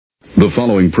The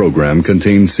following program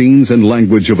contains scenes and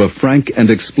language of a frank and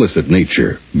explicit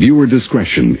nature. Viewer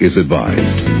discretion is advised.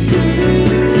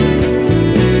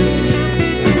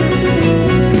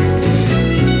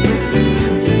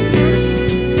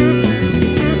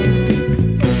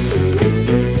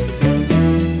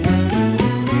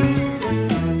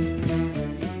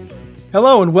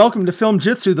 Hello and welcome to Film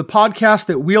Jitsu, the podcast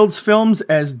that wields films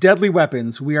as deadly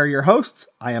weapons. We are your hosts.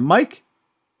 I am Mike.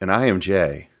 And I am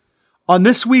Jay. On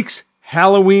this week's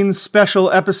Halloween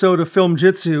special episode of Film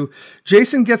Jitsu,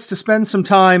 Jason gets to spend some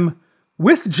time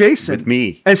with Jason. With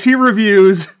me. As he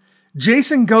reviews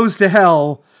Jason Goes to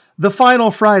Hell, the final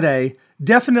Friday.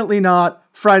 Definitely not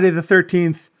Friday the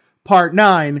 13th, Part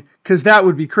 9, because that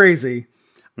would be crazy.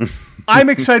 I'm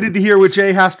excited to hear what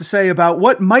Jay has to say about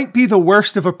what might be the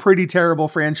worst of a pretty terrible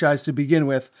franchise to begin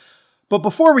with. But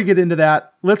before we get into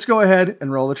that, let's go ahead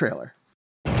and roll the trailer.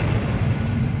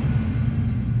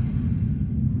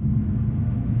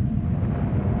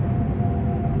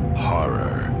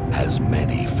 Horror has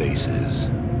many faces.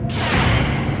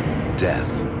 Death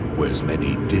wears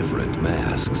many different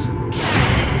masks.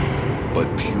 But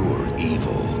pure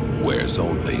evil wears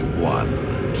only one.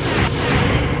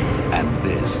 And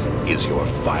this is your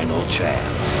final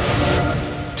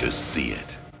chance to see it.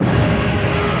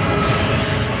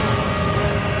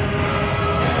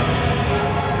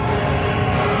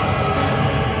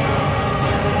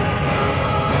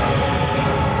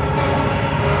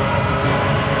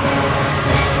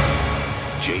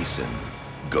 Jason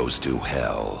Goes to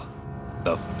Hell,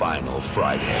 the final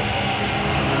Friday.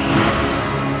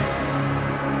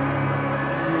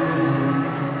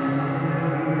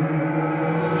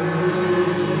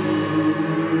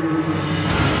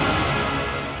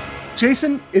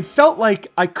 Jason, it felt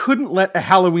like I couldn't let a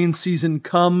Halloween season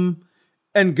come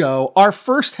and go, our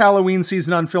first Halloween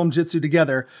season on Film Jitsu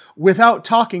together, without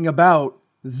talking about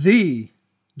the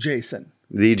Jason.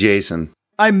 The Jason.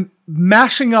 I'm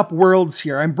mashing up worlds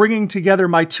here. I'm bringing together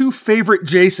my two favorite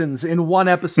Jasons in one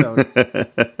episode.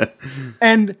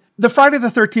 And the Friday the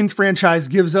 13th franchise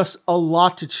gives us a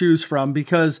lot to choose from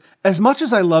because as much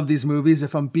as I love these movies,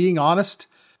 if I'm being honest,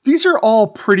 these are all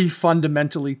pretty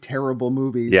fundamentally terrible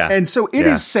movies. Yeah. And so it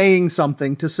is saying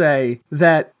something to say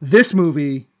that this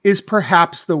movie is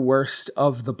perhaps the worst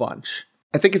of the bunch.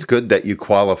 I think it's good that you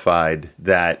qualified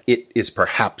that it is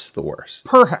perhaps the worst.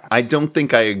 Perhaps. I don't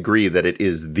think I agree that it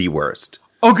is the worst.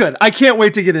 Oh, good. I can't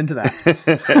wait to get into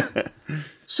that.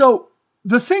 So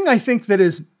the thing I think that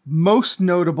is most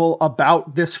notable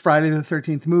about this Friday the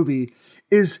 13th movie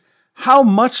is how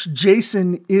much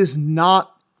Jason is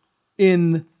not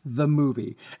in the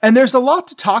movie. And there's a lot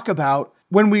to talk about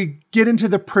when we get into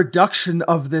the production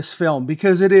of this film,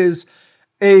 because it is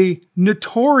a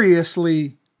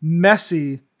notoriously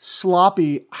messy,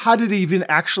 sloppy, how did it even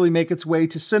actually make its way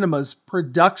to cinemas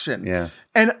production? Yeah.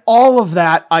 And all of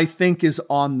that, I think, is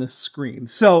on the screen.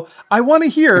 So I want to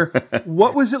hear,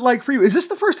 what was it like for you? Is this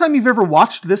the first time you've ever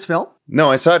watched this film? No,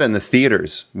 I saw it in the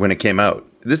theaters when it came out.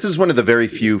 This is one of the very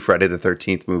few Friday the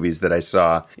 13th movies that I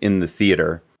saw in the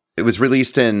theater. It was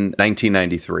released in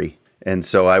 1993. And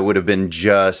so I would have been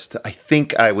I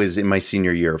think I was in my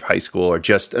senior year of high school I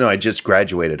just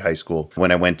graduated high school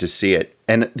when I went to see it.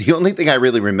 And the only thing I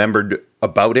really remembered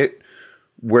about it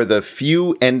were the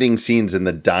few ending scenes in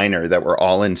the diner that were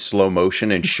all in slow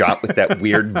motion and shot with that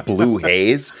weird blue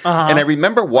haze. Uh-huh. And I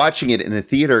remember watching it in the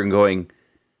theater and going,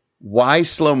 why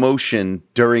slow motion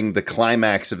during the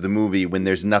climax of the movie when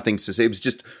there's nothing to say? It was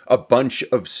just a bunch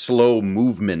of slow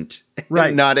movement,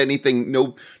 right? Not anything,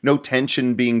 no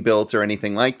tension being built or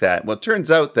anything like that. Well, it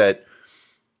turns out that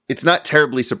it's not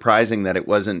terribly surprising that it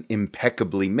wasn't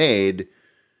impeccably made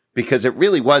because it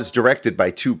really was directed by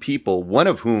two people, one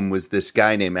of whom was this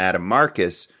guy named Adam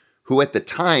Marcus, who at the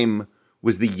time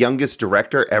was the youngest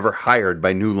director ever hired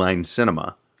by New Line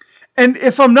Cinema. And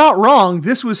if I'm not wrong,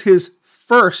 this was his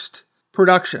first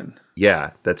production.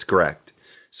 Yeah, that's correct.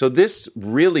 So this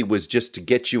really was just to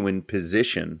get you in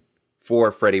position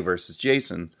for Freddy versus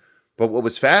Jason. But what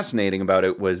was fascinating about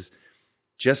it was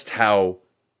just how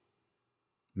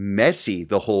messy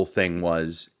the whole thing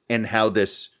was and how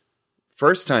this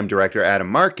first-time director, Adam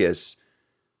Marcus,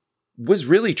 was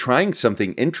really trying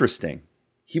something interesting.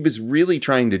 He was really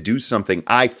trying to do something,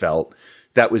 I felt,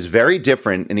 that was very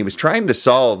different, and he was trying to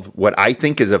solve what I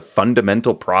think is a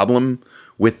fundamental problem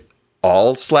with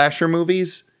all slasher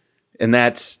movies, and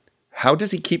that's, how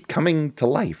does he keep coming to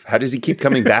life? How does he keep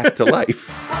coming back to life?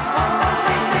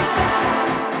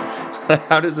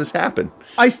 How does this happen?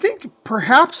 I think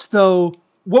perhaps, though,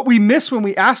 what we miss when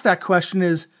we ask that question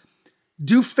is,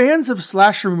 do fans of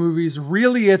slasher movies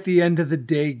really, at the end of the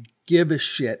day, give a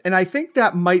shit. And I think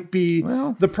that might be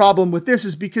the problem with this,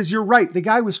 is because you're right. The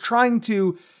guy was trying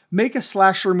to make a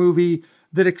slasher movie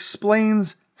that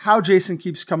explains how Jason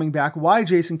keeps coming back, why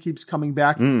Jason keeps coming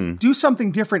back, do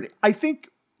something different. I think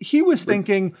he was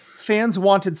thinking fans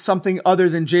wanted something other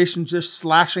than Jason just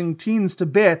slashing teens to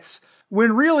bits,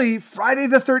 when really Friday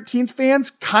the 13th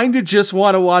fans kind of just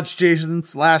want to watch Jason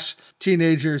slash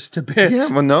teenagers to bits. Yeah,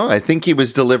 well, no, I think he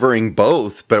was delivering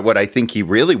both. But what I think he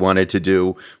really wanted to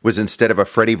do was, instead of a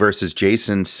Freddy versus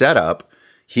Jason setup,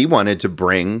 he wanted to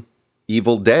bring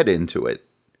Evil Dead into it,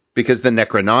 because the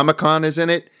Necronomicon is in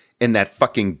it. And that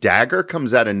fucking dagger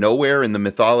comes out of nowhere in the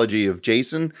mythology of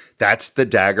Jason. That's the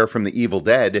dagger from the Evil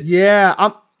Dead. Yeah,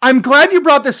 I'm glad you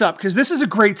brought this up, because this is a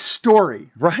great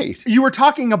story. Right. You were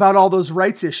talking about all those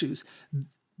rights issues.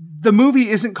 The movie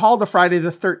isn't called a Friday the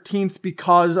 13th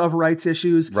because of rights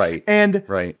issues. Right. And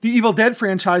the Evil Dead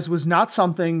franchise was not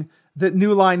something that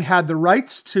New Line had the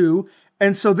rights to.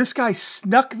 And so this guy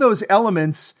snuck those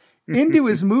elements into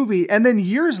his movie, and then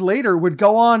years later would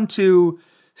go on to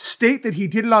state that he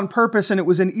did it on purpose, and it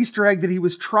was an Easter egg that he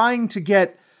was trying to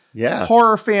get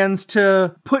horror fans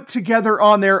to put together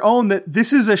on their own, that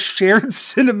this is a shared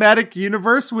cinematic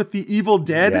universe with the Evil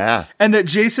Dead, and that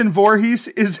Jason Voorhees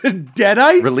is a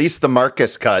Deadite. Release the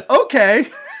Marcus cut. Okay.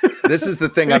 This is the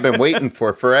thing I've been waiting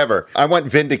for forever. I want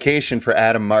vindication for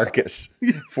Adam Marcus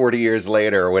 40 years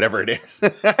later, or whatever it is.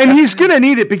 And he's going to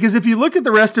need it, because if you look at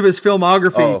the rest of his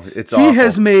filmography, it's he awful.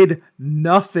 has made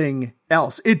nothing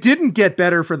else. It didn't get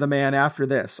better for the man after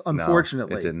this,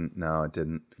 unfortunately. No, it didn't. No, it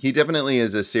didn't. He definitely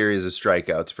is a series of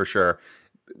strikeouts, for sure.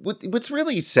 What's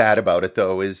really sad about it,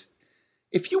 though, is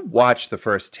if you watch the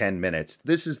first 10 minutes,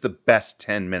 this is the best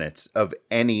 10 minutes of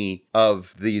any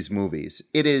of these movies.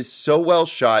 It is so well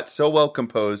shot, so well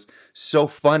composed, so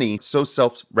funny, so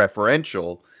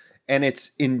self-referential, and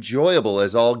it's enjoyable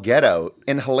as all get out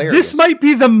and hilarious. This might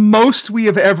be the most we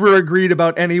have ever agreed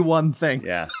about any one thing.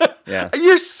 Yeah.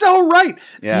 You're so right.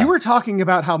 Yeah. You were talking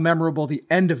about how memorable the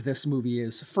end of this movie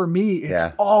is. For me,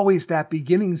 it's always that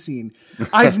beginning scene.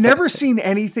 I've never seen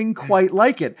anything quite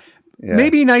like it. Yeah.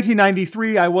 Maybe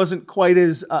 1993, I wasn't quite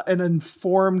as an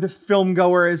informed film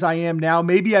goer as I am now.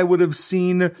 Maybe I would have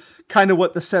seen kind of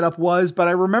what the setup was, but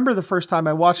I remember the first time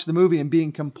I watched the movie and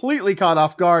being completely caught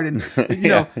off guard, and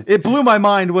know, it blew my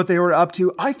mind what they were up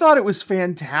to. I thought it was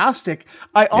fantastic.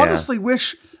 I honestly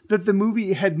wish that the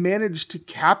movie had managed to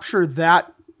capture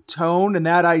that tone and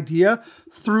that idea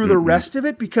through the rest of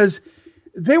it, because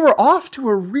they were off to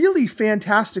a really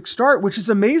fantastic start, which is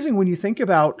amazing when you think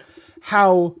about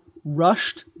how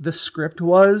rushed the script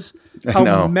was,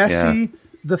 how messy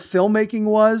the filmmaking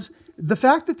was. The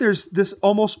fact that there's this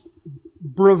almost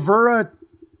bravura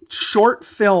short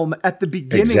film at the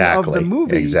beginning of the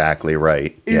movie. Exactly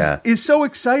right. Is so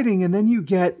exciting. And then you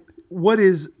get what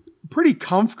is pretty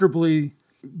comfortably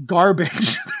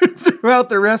garbage throughout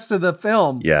the rest of the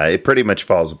film. Yeah, it pretty much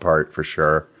falls apart for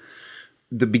sure.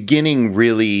 The beginning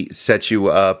really sets you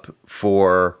up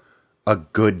for a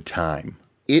good time.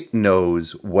 It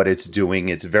knows what it's doing.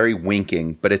 It's very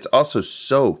winking, but it's also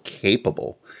so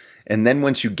capable. And then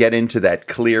once you get into that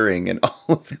clearing and all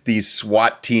of these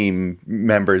SWAT team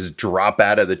members drop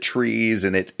out of the trees,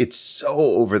 and it's so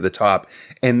over the top,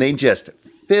 and they just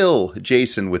fill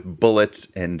Jason with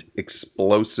bullets and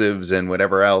explosives and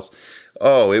whatever else.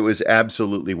 Oh, it was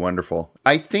absolutely wonderful.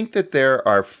 I think that there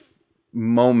are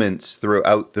moments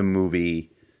throughout the movie.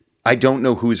 I don't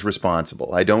know who's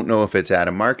responsible. I don't know if it's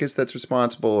Adam Marcus that's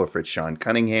responsible, or if it's Sean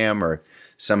Cunningham, or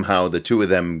somehow the two of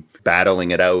them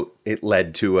battling it out, it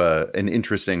led to an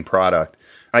interesting product.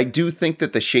 I do think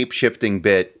that the shape-shifting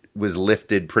bit was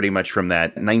lifted pretty much from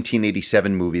that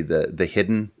 1987 movie, The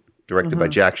Hidden, directed by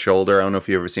Jack Shoulder. I don't know if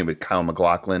you've ever seen it, but Kyle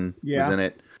MacLachlan was in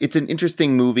it. It's an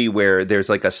interesting movie where there's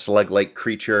like a slug-like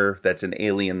creature that's an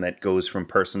alien that goes from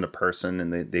person to person,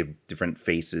 and they have different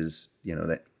faces,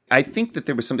 that I think that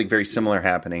there was something very similar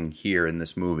happening here in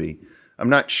this movie. I'm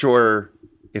not sure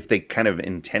if they kind of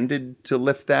intended to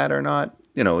lift that or not.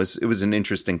 It was an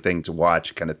interesting thing to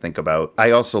watch, kind of think about.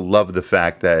 I also love the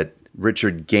fact that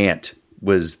Richard Gant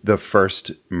was the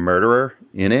first murderer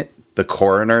in it, the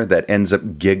coroner that ends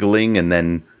up giggling and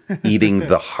then eating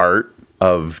the heart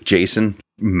of Jason,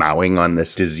 mowing on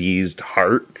this diseased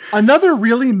heart. Another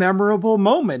really memorable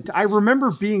moment. I remember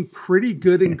being pretty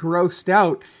good and grossed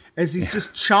out as he's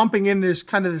just chomping in this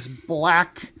kind of this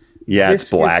black. Yeah, it's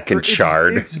black and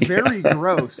charred. It's very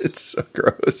gross. It's so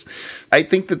gross. I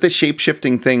think that the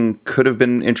shape-shifting thing could have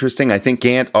been interesting. I think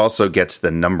Gant also gets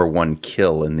the number one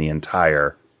kill in the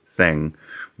entire thing,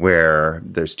 where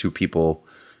there's two people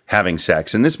having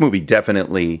sex. And this movie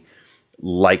definitely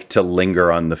like to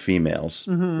linger on the females.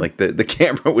 Like the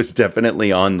camera was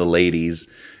definitely on the ladies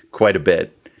quite a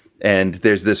bit. And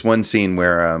there's this one scene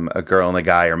where a girl and a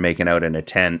guy are making out in a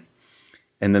tent.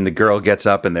 And then the girl gets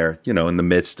up and they're, in the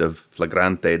midst of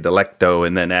flagrante delicto.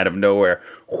 And then out of nowhere,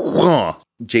 whoosh,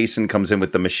 Jason comes in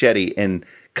with the machete and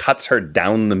cuts her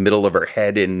down the middle of her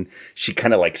head. And she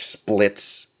kind of like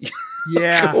splits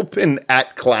open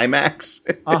at climax.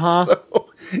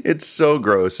 It's so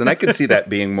gross. And I could see that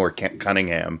being more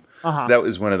Cunningham. That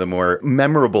was one of the more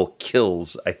memorable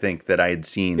kills, I think, that I had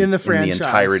seen in the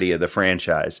entirety of the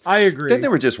franchise. I agree. Then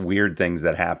there were just weird things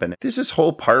that happened. There's this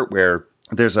whole part where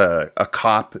there's a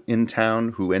cop in town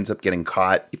who ends up getting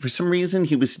caught. For some reason,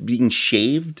 he was being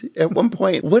shaved at one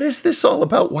point. What is this all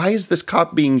about? Why is this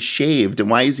cop being shaved? And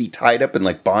why is he tied up in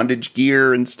like bondage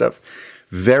gear and stuff?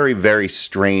 Very, very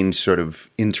strange sort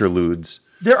of interludes.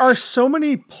 There are so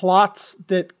many plots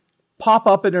that pop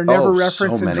up and are never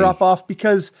referenced and drop off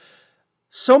because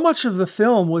so much of the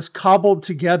film was cobbled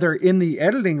together in the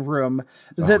editing room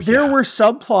that there were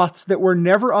subplots that were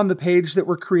never on the page that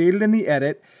were created in the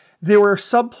edit. There were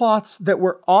subplots that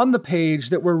were on the page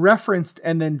that were referenced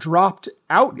and then dropped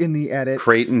out in the edit.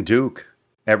 Creighton Duke.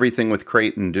 Everything with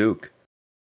Creighton Duke.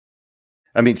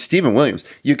 I mean, Stephen Williams,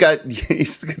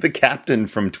 he's the captain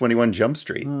from 21 Jump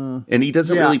Street. And he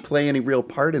doesn't really play any real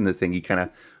part in the thing. He kind of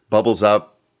bubbles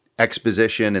up,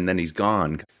 exposition, and then he's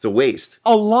gone. It's a waste.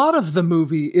 A lot of the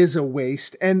movie is a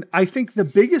waste. And I think the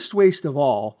biggest waste of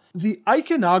all, the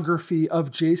iconography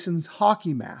of Jason's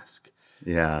hockey mask.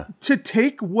 Yeah. To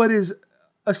take what is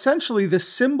essentially the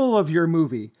symbol of your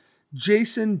movie,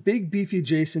 Jason, big beefy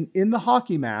Jason in the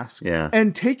hockey mask,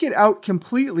 and take it out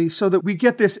completely so that we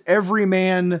get this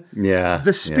everyman,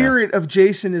 the spirit of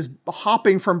Jason is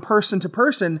hopping from person to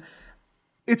person.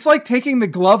 It's like taking the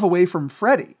glove away from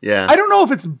Freddy. Yeah. I don't know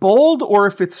if it's bold or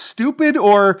if it's stupid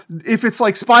or if it's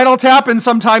like Spinal Tap and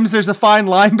sometimes there's a fine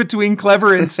line between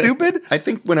clever and stupid. I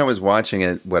think when I was watching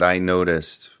it, what I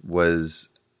noticed was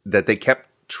that they kept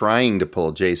trying to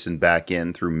pull Jason back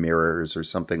in through mirrors or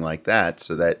something like that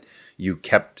so that you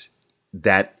kept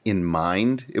that in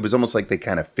mind. It was almost like they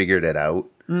kind of figured it out.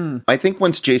 I think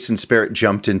once Jason's spirit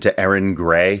jumped into Erin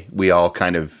Gray, we all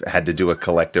kind of had to do a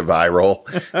collective eye roll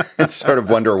and sort of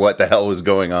wonder what the hell was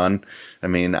going on. I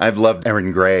mean, I've loved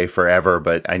Erin Gray forever,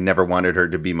 but I never wanted her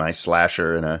to be my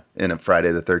slasher in a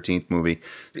Friday the 13th movie.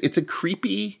 It's a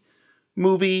creepy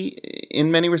movie in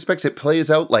many respects. It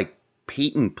plays out like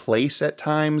Peyton Place at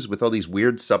times with all these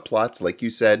weird subplots, like you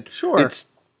said. Sure.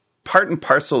 It's part and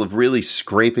parcel of really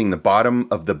scraping the bottom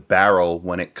of the barrel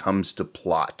when it comes to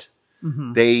plot.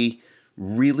 They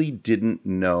really didn't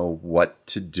know what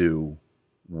to do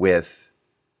with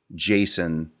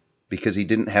Jason because he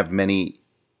didn't have many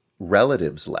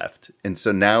relatives left. And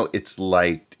so now it's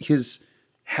like his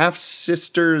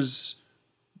half-sister's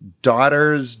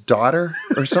daughter's daughter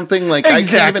or something like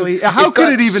exactly. How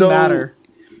could it even matter?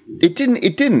 It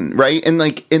didn't, right? And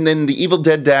then the Evil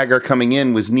Dead dagger coming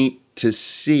in was neat to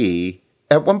see.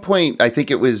 At one point, I think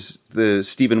it was the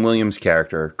Stephen Williams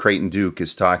character, Creighton Duke,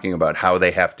 is talking about how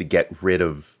they have to get rid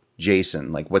of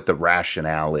Jason, like what the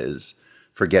rationale is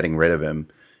for getting rid of him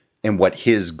and what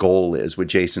his goal is, what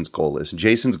Jason's goal is. And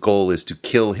Jason's goal is to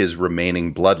kill his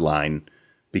remaining bloodline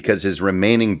because his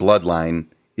remaining bloodline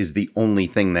is the only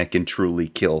thing that can truly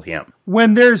kill him.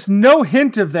 When there's no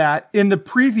hint of that in the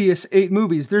previous 8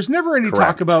 movies, there's never any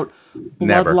talk about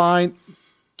bloodline. Never.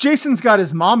 Jason's got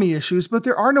his mommy issues, but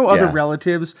there are no other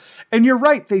relatives. And you're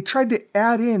right. They tried to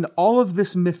add in all of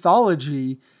this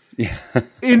mythology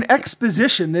in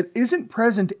exposition that isn't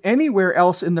present anywhere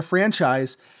else in the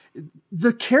franchise.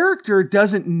 The character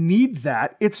doesn't need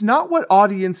that. It's not what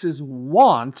audiences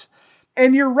want.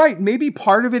 And you're right. Maybe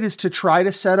part of it is to try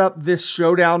to set up this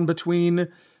showdown between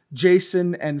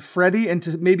Jason and Freddy and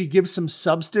to maybe give some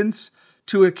substance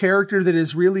to a character that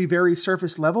is really very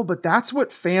surface level. But that's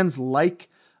what fans like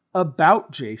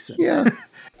about Jason. Yeah.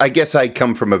 I guess I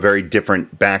come from a very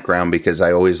different background because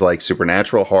I always like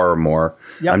supernatural horror more.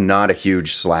 Yep. I'm not a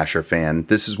huge slasher fan.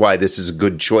 This is why this is a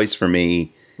good choice for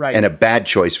me and a bad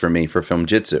choice for me for Film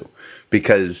Jitsu,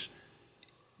 because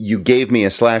you gave me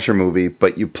a slasher movie,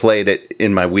 but you played it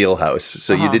in my wheelhouse.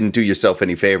 So you didn't do yourself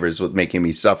any favors with making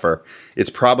me suffer. It's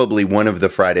probably one of the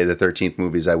Friday the 13th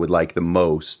movies I would like the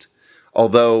most.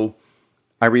 Although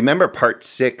I remember part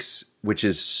 6, which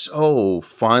is so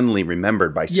fondly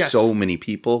remembered by so many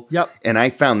people. Yep. And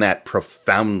I found that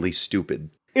profoundly stupid.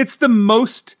 It's the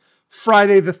most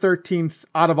Friday the 13th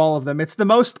out of all of them. It's the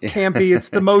most campy. It's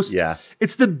the most,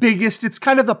 it's the biggest. It's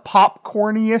kind of the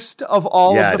popcorniest of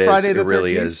all of the Friday the 13th. It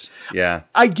really is. Yeah.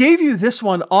 I gave you this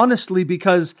one honestly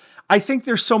because I think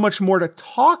there's so much more to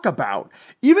talk about.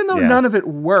 Even though none of it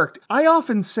worked, I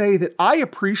often say that I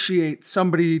appreciate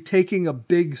somebody taking a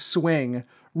big swing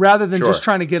rather than just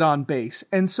trying to get on base.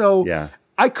 And so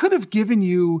I could have given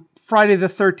you Friday the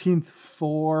 13th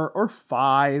 4 or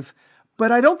 5,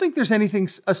 but I don't think there's anything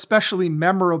especially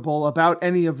memorable about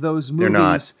any of those movies. They're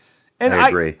not. And I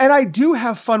agree. And I do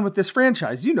have fun with this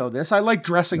franchise. You know this. I like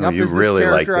dressing up as this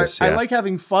character. Like this, I like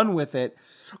having fun with it,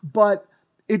 but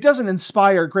it doesn't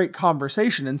inspire great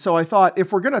conversation. And so I thought,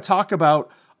 if we're going to talk about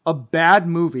a bad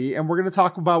movie and we're going to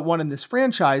talk about one in this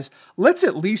franchise, let's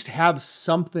at least have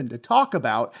something to talk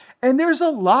about. And there's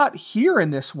a lot here in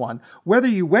this one, whether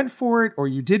you went for it or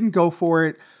you didn't go for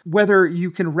it, whether you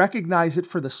can recognize it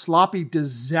for the sloppy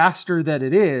disaster that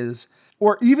it is,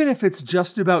 or even if it's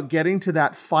just about getting to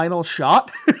that final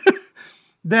shot,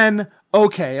 then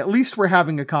okay, at least we're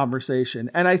having a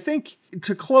conversation. And I think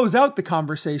to close out the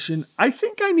conversation, I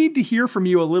think I need to hear from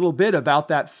you a little bit about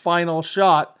that final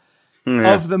shot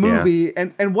of the movie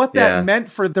and what that meant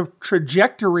for the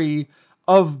trajectory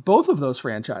of both of those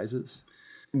franchises.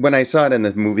 When I saw it in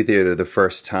the movie theater the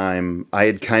first time, I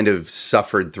had kind of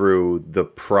suffered through the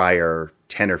prior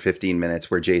 10 or 15 minutes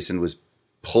where Jason was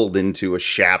pulled into a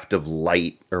shaft of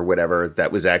light or whatever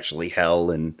that was actually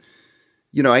hell. And,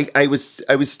 you know, I was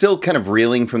still kind of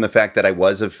reeling from the fact that I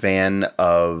was a fan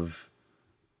of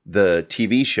the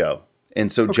TV show.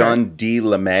 And so John D.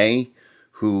 LeMay,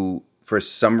 who for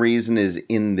some reason is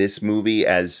in this movie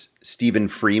as Stephen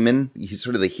Freeman. He's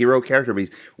sort of the hero character, but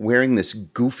he's wearing this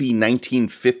goofy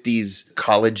 1950s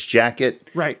college jacket.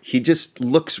 Right. He just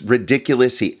looks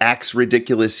ridiculous. He acts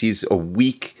ridiculous. He's a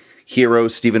weak hero.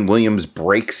 Stephen Williams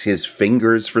breaks his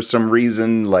fingers for some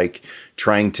reason, like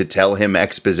trying to tell him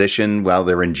exposition while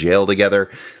they're in jail together.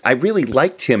 I really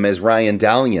liked him as Ryan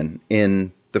Dallion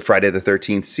in the Friday the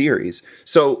 13th series.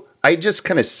 So I just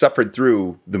kind of suffered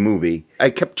through the movie. I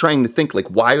kept trying to think, like,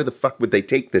 why the fuck would they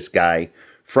take this guy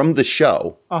from the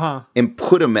show and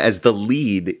put him as the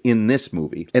lead in this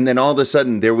movie? And then all of a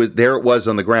sudden there it was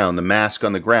on the ground, the mask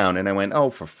on the ground. And I went,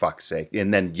 oh, for fuck's sake.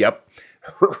 And then,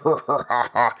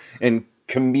 and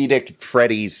comedic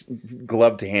Freddy's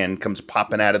gloved hand comes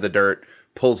popping out of the dirt,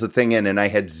 pulls the thing in, and I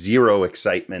had zero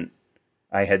excitement.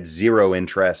 I had zero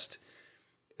interest.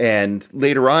 And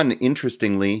later on,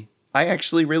 interestingly, I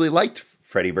actually really liked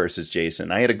Freddy vs.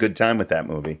 Jason. I had a good time with that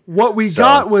movie. What we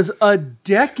got was a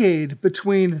decade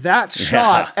between that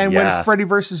shot and when Freddy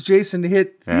vs. Jason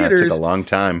hit theaters. It took a long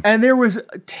time. And there was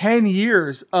 10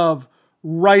 years of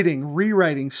writing,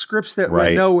 rewriting, scripts that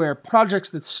went nowhere, projects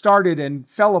that started and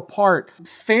fell apart,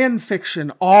 fan fiction,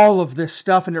 all of this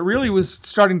stuff. And it really was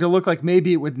starting to look like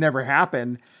maybe it would never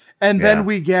happen. And then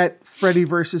we get Freddy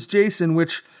vs. Jason,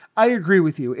 which I agree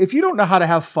with you. If you don't know how to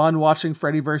have fun watching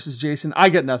Freddy vs. Jason, I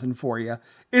got nothing for you.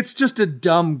 It's just a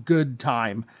dumb good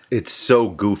time. It's so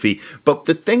goofy. But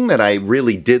the thing that I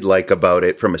really did like about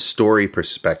it from a story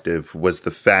perspective was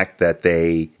the fact that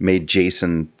they made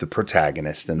Jason the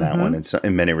protagonist in that one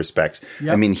in many respects.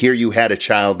 Yep. I mean, here you had a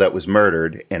child that was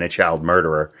murdered and a child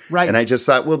murderer. Right. And I just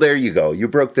thought, well, there you go. You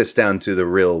broke this down to the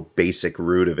real basic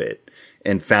root of it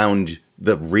and found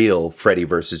the real Freddy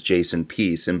versus Jason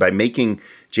piece. And by making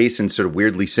Jason sort of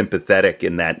weirdly sympathetic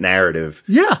in that narrative.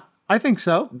 Yeah, I think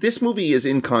so. This movie is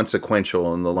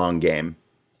inconsequential in the long game.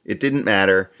 It didn't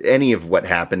matter. Any of what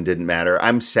happened didn't matter.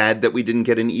 I'm sad that we didn't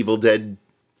get an Evil Dead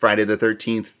Friday the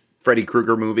 13th Freddy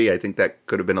Krueger movie. I think that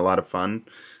could have been a lot of fun.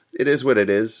 It is what it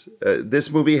is.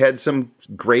 This movie had some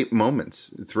great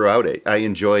moments throughout it. I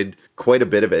enjoyed quite a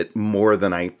bit of it, more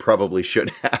than I probably should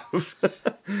have.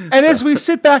 And as we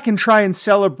sit back and try and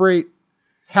celebrate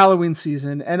Halloween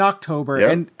season and October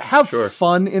and have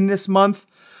fun in this month,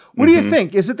 what do you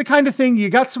think? Is it the kind of thing, you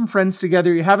got some friends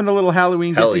together, you're having a little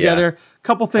Halloween get together,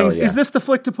 couple things. Is this the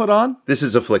flick to put on? This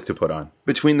is a flick to put on.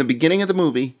 Between the beginning of the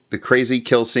movie, the crazy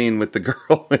kill scene with the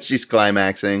girl when she's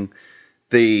climaxing,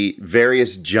 the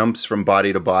various jumps from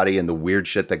body to body and the weird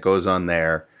shit that goes on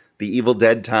there, the Evil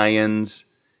Dead tie-ins,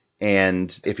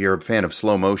 and if you're a fan of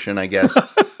slow motion, I guess,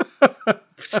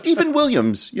 Stephen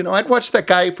Williams, you know, I'd watch that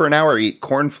guy for an hour eat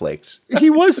cornflakes. He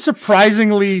was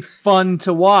surprisingly fun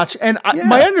to watch. And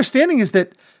my understanding is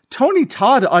that Tony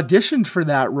Todd auditioned for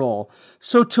that role.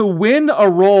 So to win a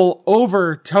role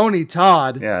over Tony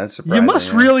Todd, that's surprising, you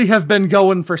must really have been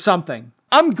going for something.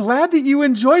 I'm glad that you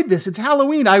enjoyed this. It's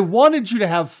Halloween. I wanted you to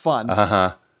have fun.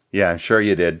 Yeah, sure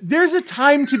you did. There's a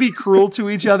time to be cruel to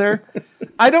each other.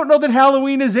 I don't know that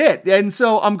Halloween is it. And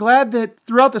so I'm glad that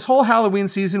throughout this whole Halloween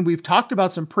season, we've talked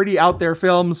about some pretty out there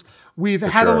films. We've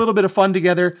had a little bit of fun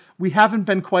together. We haven't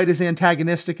been quite as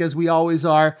antagonistic as we always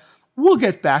are. We'll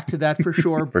get back to that for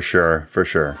sure. For sure. 5,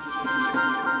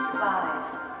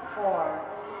 4,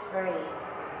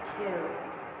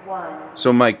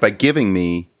 So, Mike, by giving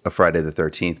me a Friday the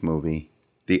 13th movie,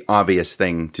 the obvious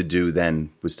thing to do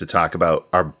then was to talk about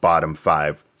our bottom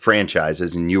 5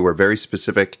 franchises. And you were very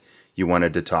specific. You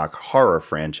wanted to talk horror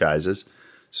franchises.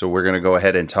 So we're going to go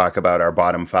ahead and talk about our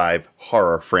bottom 5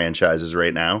 horror franchises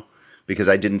right now, because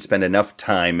I didn't spend enough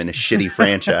time in a shitty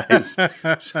franchise.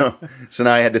 So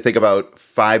now I had to think about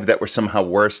 5 that were somehow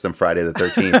worse than Friday the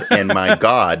 13th. And my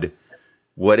God,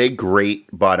 what a great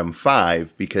bottom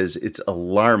 5, because it's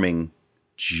alarming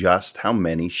just how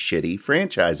many shitty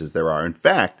franchises there are. In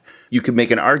fact, you could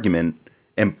make an argument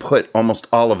and put almost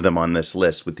all of them on this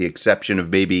list, with the exception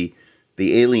of maybe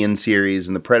the Alien series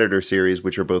and the Predator series,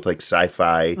 which are both like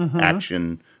sci-fi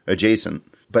action adjacent.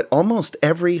 But almost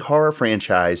every horror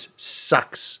franchise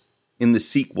sucks in the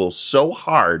sequel so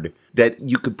hard that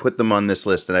you could put them on this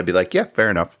list and I'd be like, yeah,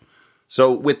 fair enough.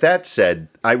 So with that said,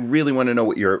 I really want to know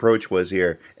what your approach was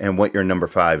here and what your number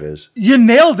 5 is. You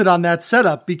nailed it on that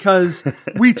setup, because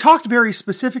we talked very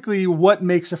specifically what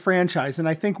makes a franchise. And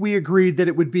I think we agreed that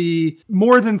it would be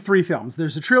more than 3 films.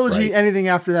 There's a trilogy. Right. Anything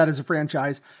after that is a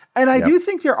franchise. And I do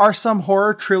think there are some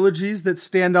horror trilogies that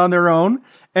stand on their own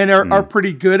and are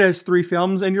pretty good as 3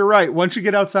 films. And you're right. Once you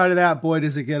get outside of that, boy,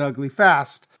 does it get ugly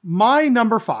fast. My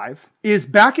number 5 is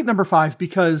back at number 5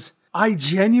 because I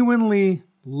genuinely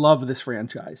love this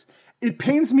franchise. It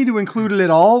pains me to include it at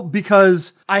all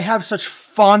because I have such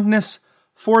fondness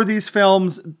for these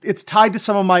films. It's tied to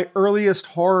some of my earliest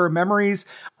horror memories.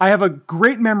 I have a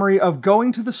great memory of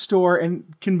going to the store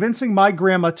and convincing my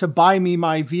grandma to buy me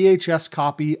my VHS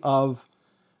copy of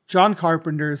John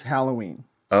Carpenter's Halloween.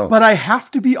 Oh. But I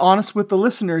have to be honest with the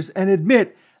listeners and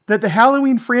admit that the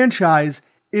Halloween franchise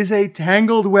is a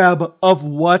tangled web of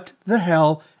what the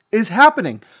hell is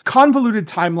happening. Convoluted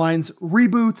timelines,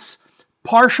 reboots,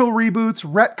 partial reboots,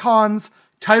 retcons,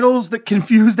 titles that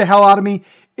confuse the hell out of me.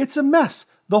 It's a mess.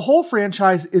 The whole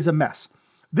franchise is a mess.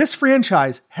 This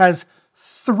franchise has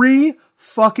 3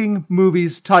 fucking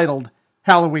movies titled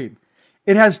Halloween.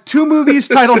 It has 2 movies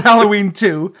titled Halloween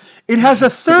 2. It has a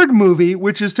 3rd movie,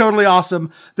 which is totally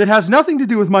awesome, that has nothing to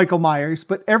do with Michael Myers,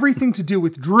 but everything to do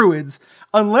with druids,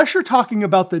 unless you're talking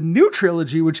about the new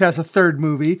trilogy, which has a 3rd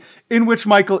movie, in which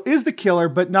Michael is the killer,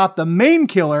 but not the main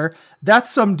killer.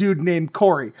 That's some dude named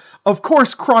Corey. Of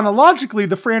course, chronologically,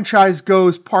 the franchise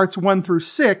goes parts 1 through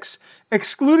 6,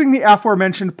 excluding the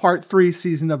aforementioned part 3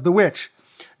 Season of the Witch.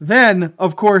 Then,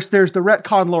 of course, there's the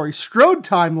retcon Laurie Strode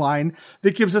timeline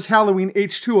that gives us Halloween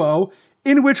H2O,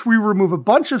 in which we remove a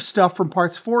bunch of stuff from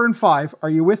parts 4 and 5. Are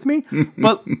you with me?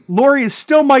 But Laurie is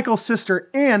still Michael's sister,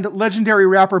 and legendary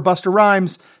rapper Busta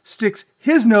Rhymes sticks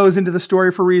his nose into the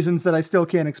story for reasons that I still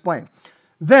can't explain.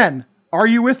 Then, are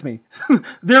you with me?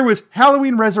 There was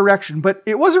Halloween Resurrection, but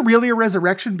it wasn't really a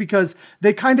resurrection because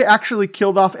they kind of actually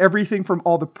killed off everything from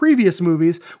all the previous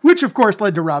movies, which of course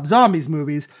led to Rob Zombie's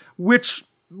movies, which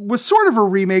was sort of a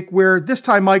remake where this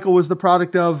time Michael was the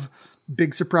product of,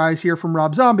 big surprise here from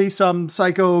Rob Zombie, some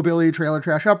psychobilly trailer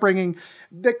trash upbringing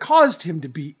that caused him to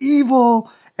be evil,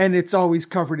 and it's always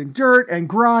covered in dirt and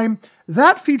grime.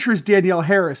 That features Danielle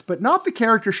Harris, but not the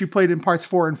character she played in parts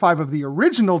 4 and 5 of the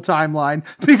original timeline,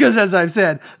 because as I've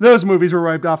said, those movies were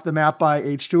wiped off the map by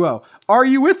H2O. Are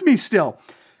you with me still?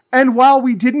 And while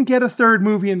we didn't get a 3rd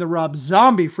movie in the Rob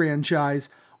Zombie franchise,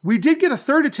 we did get a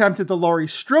 3rd attempt at the Laurie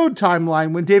Strode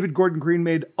timeline when David Gordon Green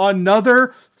made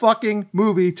another fucking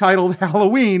movie titled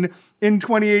Halloween in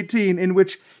 2018, in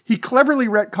which he cleverly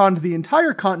retconned the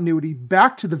entire continuity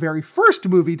back to the very first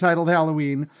movie titled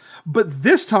Halloween. But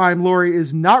this time, Laurie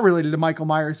is not related to Michael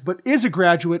Myers, but is a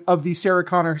graduate of the Sarah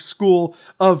Connor School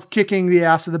of kicking the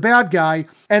ass of the bad guy.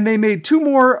 And they made 2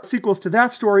 more sequels to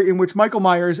that story in which Michael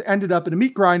Myers ended up in a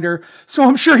meat grinder. So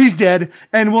I'm sure he's dead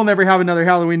and we'll never have another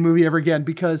Halloween movie ever again,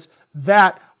 because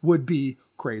that would be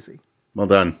crazy. Well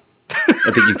done.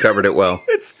 I think you covered it well.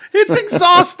 It's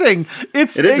exhausting.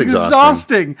 It is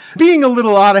exhausting. Being a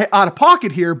little out of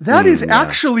pocket here, that is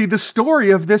actually the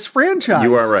story of this franchise.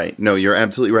 You are right. No, you're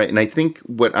absolutely right. And I think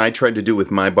what I tried to do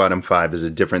with my bottom 5 is a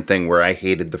different thing, where I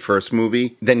hated the first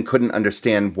movie, then couldn't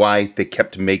understand why they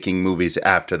kept making movies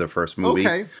after the first movie.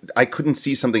 Okay. I couldn't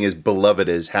see something as beloved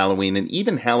as Halloween, and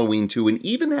even Halloween 2 and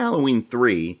even Halloween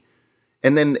 3.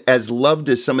 And then as loved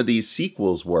as some of these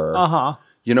sequels were,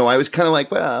 you know, I was kind of like,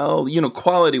 well, you know,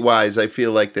 quality-wise, I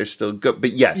feel like they're still good.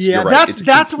 But yes, you're right.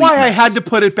 That's why I had to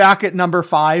put it back at number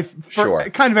 5 for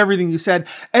kind of everything you said.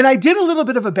 And I did a little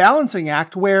bit of a balancing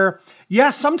act where,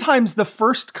 sometimes the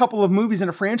first couple of movies in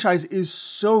a franchise is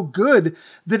so good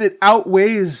that it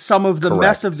outweighs some of the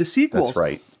mess of the sequels. That's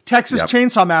right. Texas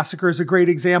Chainsaw Massacre is a great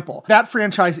example. That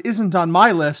franchise isn't on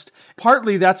my list.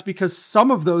 Partly that's because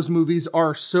some of those movies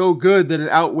are so good that it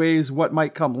outweighs what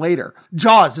might come later.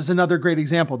 Jaws is another great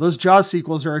example. Those Jaws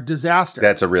sequels are a disaster.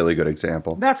 That's a really good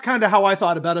example. That's kind of how I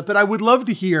thought about it, but I would love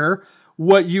to hear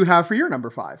what you have for your number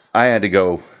 5. I had to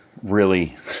go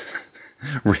really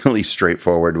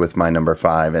straightforward with my number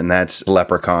 5, and that's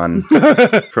Leprechaun.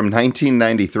 From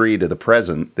 1993 to the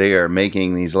present, they are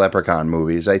making these Leprechaun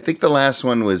movies. I think the last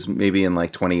one was maybe in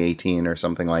like 2018 or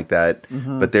something like that,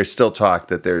 but there's still talk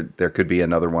that there could be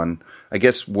another one. I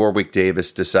guess Warwick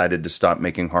Davis decided to stop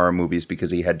making horror movies because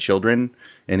he had children,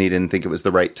 and he didn't think it was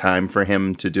the right time for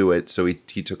him to do it, so he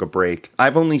took a break.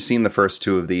 I've only seen the first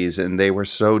 2 of these, and they were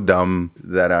so dumb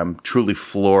that I'm truly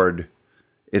floored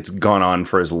it's gone on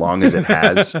for as long as it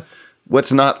has.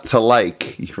 What's not to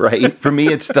like, right? For me,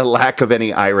 it's the lack of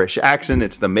any Irish accent.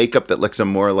 It's the makeup that looks him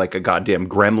more like a goddamn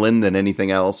gremlin than anything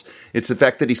else. It's the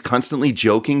fact that he's constantly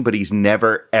joking, but he's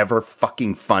never, ever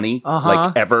fucking funny.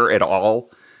 Like, ever at all.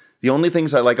 The only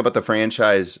things I like about the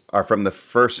franchise are from the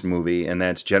first movie, and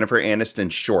that's Jennifer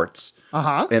Aniston's shorts.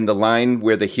 And the line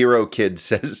where the hero kid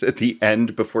says at the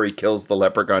end before he kills the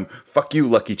leprechaun, "Fuck you,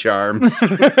 Lucky Charms."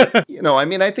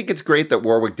 I think it's great that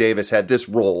Warwick Davis had this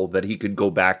role that he could go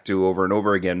back to over and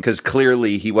over again, because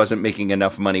clearly he wasn't making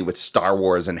enough money with Star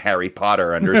Wars and Harry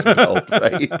Potter under his belt,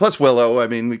 right? Plus Willow,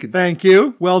 we could... Thank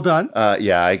you. Well done.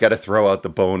 I got to throw out the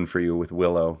bone for you with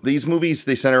Willow. These movies,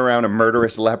 they center around a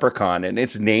murderous leprechaun, and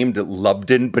it's named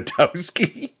Lubden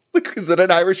Butowski. Is that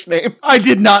an Irish name? I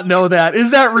did not know that.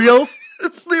 Is that real?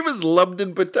 His name is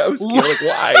Lubden Butowski.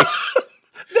 Why?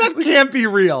 That can't be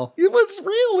real. It was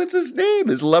real. It's his name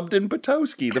is Lubden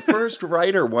Butowski. The first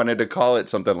writer wanted to call it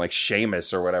something like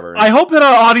Seamus or whatever. I hope that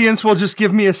our audience will just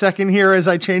give me a second here as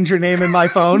I change your name in my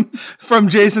phone from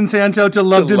Jason Santo to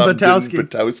Lubden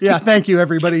Butowski. Yeah, thank you,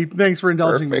 everybody. Thanks for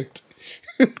indulging me.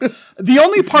 The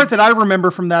only part that I remember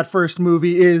from that first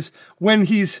movie is when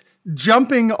he's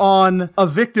jumping on a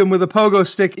victim with a pogo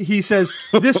stick. He says,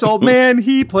 "This old man,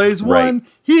 he plays one. Right.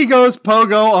 He goes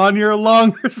pogo on your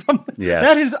lung," or something.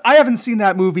 Yes. I haven't seen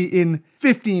that movie in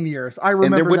 15 years. I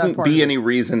remember that And there wouldn't part be any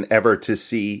reason ever to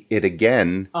see it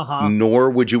again,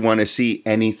 nor would you want to see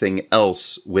anything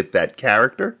else with that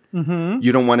character.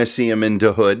 You don't want to see him in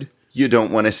The Hood. You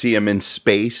don't want to see him in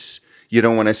Space. You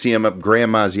don't want to see him up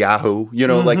Grandma's Yahoo. You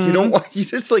don't want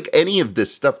just like any of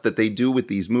this stuff that they do with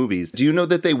these movies. Do you know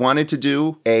that they wanted to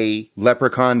do a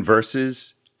Leprechaun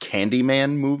versus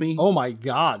Candyman movie? Oh my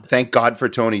God. Thank God for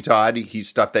Tony Todd. He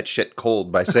stopped that shit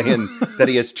cold by saying that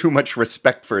he has too much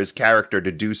respect for his character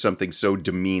to do something so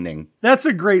demeaning. That's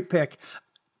a great pick.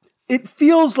 It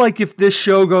feels like if this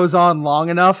show goes on long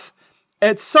enough,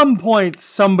 at some point,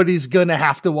 somebody's going to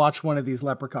have to watch one of these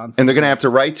Leprechauns. And they're going to have to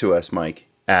write to us, Mike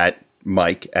at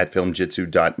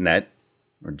filmjitsu.net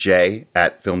or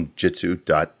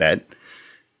jay@filmjitsu.net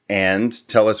and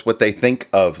tell us what they think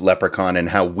of Leprechaun and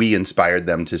how we inspired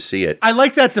them to see it. I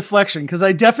like that deflection because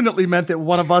I definitely meant that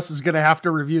one of us is going to have to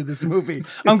review this movie.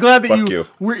 I'm glad that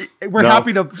we're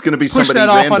happy to it's gonna be push that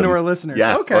random off onto our listeners.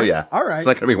 Yeah. Okay. Oh, yeah. All right. It's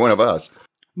not going to be one of us.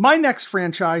 My next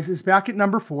franchise is back at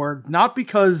number 4, not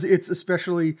because it's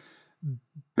especially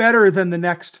better than the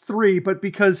next 3, but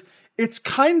because it's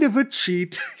kind of a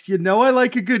cheat. I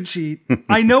like a good cheat.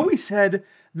 I know we said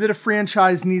that a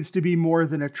franchise needs to be more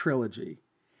than a trilogy.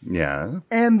 Yeah.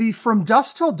 And the From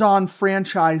Dusk Till Dawn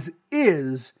franchise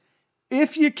is,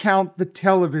 if you count the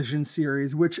television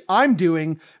series, which I'm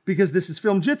doing because this is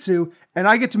Film Jitsu, and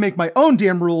I get to make my own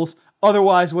damn rules.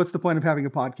 Otherwise, what's the point of having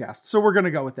a podcast? So we're going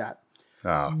to go with that.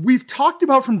 Oh. We've talked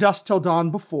about From Dusk Till Dawn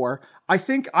before. I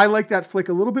think I like that flick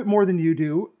a little bit more than you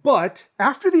do. But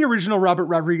after the original Robert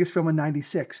Rodriguez film in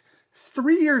 96,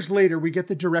 3 years later, we get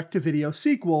the direct-to-video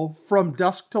sequel, From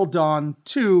Dusk Till Dawn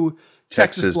 2,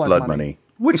 Texas Blood Money.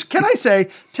 Which, can I say,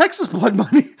 Texas Blood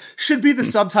Money should be the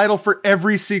subtitle for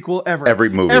every sequel ever. Every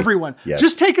movie. Everyone. Yes.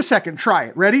 Just take a second. Try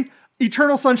it. Ready?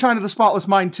 Eternal Sunshine of the Spotless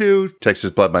Mind 2.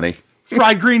 Texas Blood Money.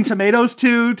 Fried Green Tomatoes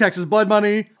 2, Texas Blood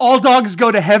Money. All Dogs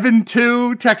Go to Heaven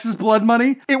 2, Texas Blood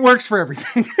Money. It works for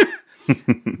everything.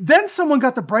 Then someone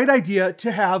got the bright idea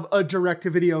to have a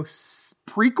direct-to-video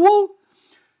prequel.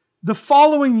 The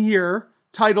following year,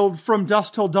 titled From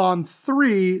Dusk Till Dawn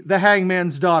 3, The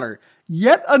Hangman's Daughter.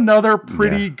 Yet another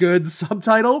pretty good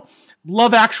subtitle.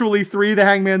 Love Actually 3, The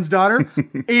Hangman's Daughter.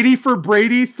 80 for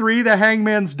Brady 3, The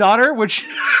Hangman's Daughter, which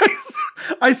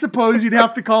I suppose you'd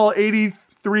have to call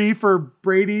 83 for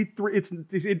Brady 3.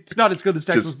 It's not as good as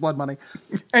Texas Blood Money.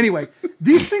 Anyway,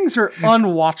 these things are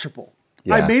unwatchable.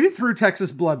 Yeah. I made it through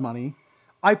Texas Blood Money.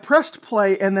 I pressed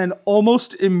play and then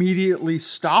almost immediately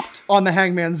stopped on The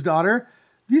Hangman's Daughter.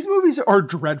 These movies are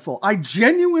dreadful. I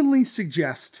genuinely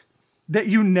suggest that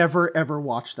you never, ever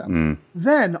watch them.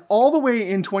 Then, all the way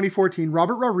in 2014,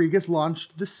 Robert Rodriguez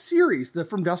launched the series, the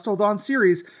From Dusk Till Dawn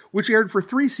series, which aired for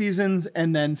 3 seasons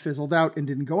and then fizzled out and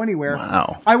didn't go anywhere.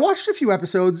 Wow. I watched a few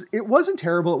episodes. It wasn't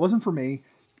terrible. It wasn't for me.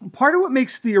 Part of what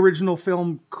makes the original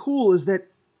film cool is that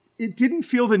it didn't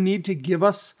feel the need to give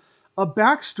us a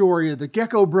backstory of the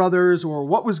Gecko brothers or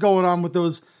what was going on with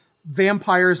those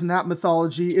vampires and that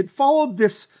mythology. It followed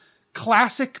this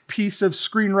classic piece of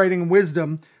screenwriting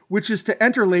wisdom, which is to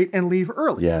enter late and leave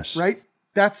early. Yes. Right?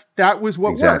 That was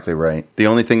what exactly worked. Right. The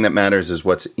only thing that matters is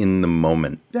what's in the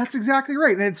moment. That's exactly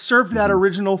right. And it served that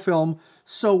original film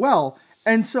so well.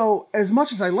 And so, as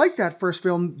much as I like that first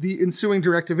film, the ensuing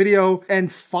direct-to-video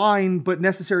and fine but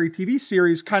necessary TV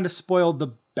series kind of spoiled the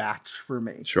batch for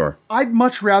me. Sure. I'd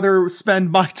much rather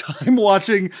spend my time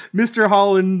watching Mr.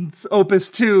 Holland's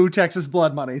Opus 2, Texas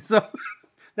Blood Money. So,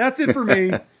 that's it for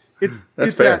me. It's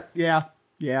fair. Yeah.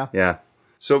 Yeah.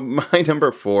 So my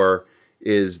number 4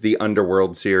 is the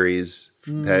Underworld series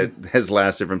that has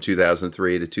lasted from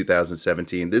 2003 to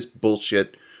 2017. This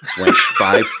bullshit went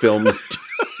 5 films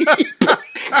deep.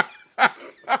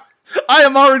 I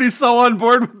am already so on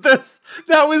board with this.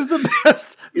 That was the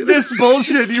best this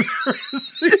bullshit you've ever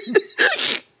seen.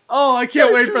 Oh, I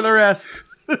can't wait for the rest.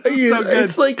 This is so good.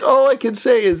 It's like, all I can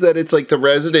say is that it's like the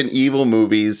Resident Evil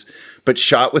movies, but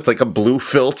shot with like a blue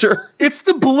filter. It's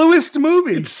the bluest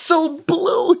movie. It's so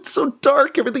blue. It's so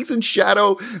dark. Everything's in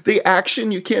shadow. The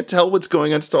action, you can't tell what's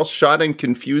going on. It's all shot in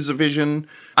Confuse-O-Vision.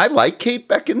 I like Kate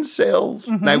Beckinsale.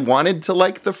 And I wanted to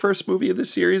like the first movie of the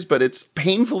series, but it's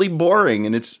painfully boring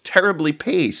and it's terribly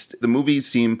paced. The movies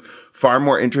seem far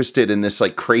more interested in this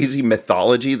like crazy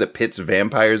mythology that pits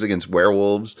vampires against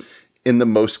werewolves in the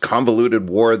most convoluted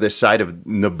war this side of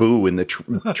Naboo in the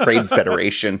Trade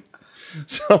Federation.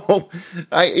 So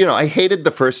I hated the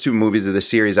first 2 movies of the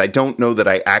series. I don't know that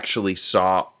I actually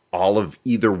saw all of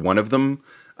either one of them.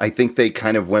 I think they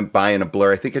kind of went by in a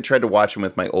blur. I think I tried to watch them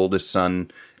with my oldest son,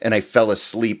 and I fell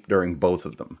asleep during both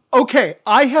of them. Okay,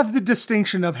 I have the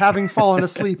distinction of having fallen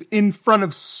asleep in front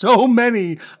of so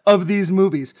many of these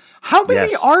movies. How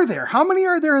many are there? How many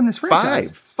are there in this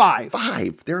franchise? 5.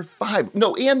 5. There are 5.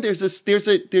 No, and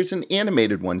there's an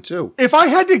animated one too. If I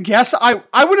had to guess,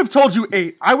 I would have told you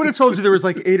 8. I would have told you there was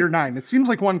like 8 or 9. It seems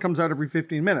like one comes out every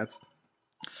 15 minutes.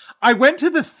 I went to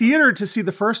the theater to see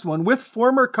the first one with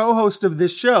former co-host of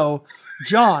this show,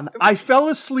 John. I fell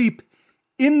asleep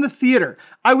in the theater.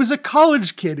 I was a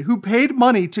college kid who paid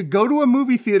money to go to a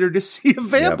movie theater to see a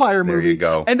vampire movie. You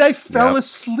go. And I fell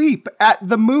asleep at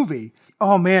the movie.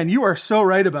 Oh man, you are so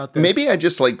right about this. Maybe I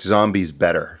just like zombies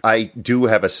better. I do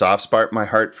have a soft spot in my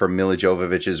heart for Mila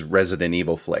Jovovich's Resident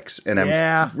Evil flicks. And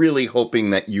I'm really hoping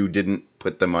that you didn't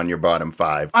put them on your bottom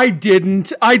 5. I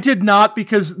didn't. I did not,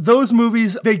 because those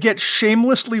movies, they get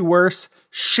shamelessly worse,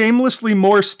 shamelessly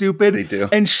more stupid, they do,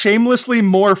 and shamelessly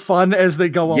more fun as they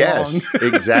go along. Yes,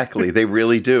 exactly. They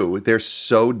really do. They're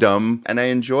so dumb, and I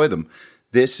enjoy them.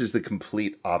 This is the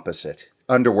complete opposite.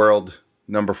 Underworld,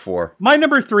 number 4. My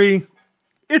number 3,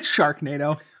 it's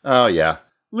Sharknado. Oh, yeah.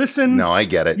 Listen. No, I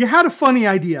get it. You had a funny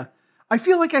idea. I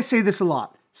feel like I say this a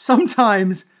lot.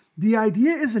 Sometimes the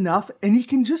idea is enough, and you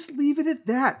can just leave it at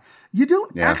that. You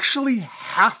don't actually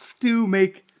have to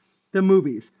make the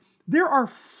movies. There are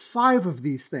 5 of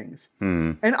these things.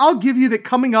 And I'll give you that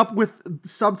coming up with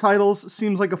subtitles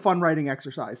seems like a fun writing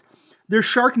exercise. There's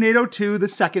Sharknado 2, the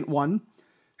second one.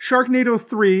 Sharknado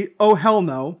 3, Oh Hell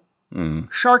No.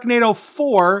 Sharknado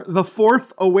 4, The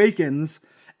Fourth Awakens.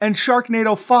 And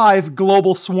Sharknado 5,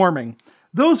 Global Swarming.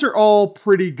 Those are all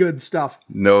pretty good stuff.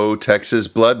 No Texas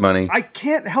Blood Money. I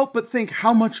can't help but think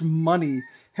how much money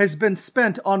has been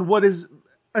spent on what is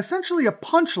essentially a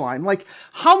punchline. Like,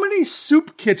 how many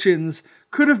soup kitchens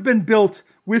could have been built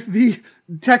with the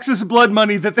Texas Blood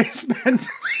money that they spent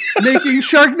making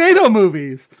Sharknado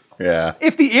movies? Yeah.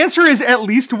 If the answer is at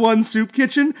least one soup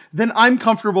kitchen, then I'm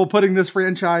comfortable putting this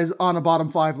franchise on a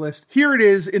bottom 5 list. Here it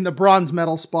is in the bronze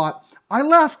medal spot. I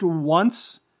laughed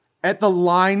once at the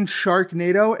line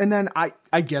Sharknado, and then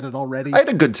I get it already. I had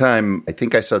a good time. I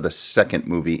think I saw the second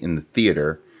movie in the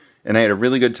theater, and I had a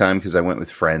really good time because I went with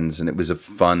friends, and it was a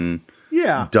fun,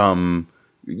 dumb,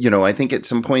 I think at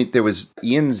some point there was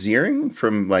Ian Ziering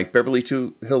from like Beverly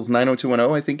Hills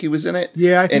 90210. I think he was in it.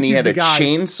 Yeah, I think and he he's had the a guy.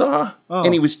 chainsaw,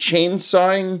 and he was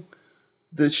chainsawing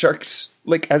the sharks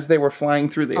like as they were flying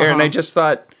through the air, and I just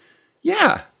thought,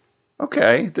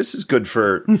 okay, this is good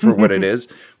for what it is.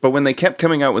 But when they kept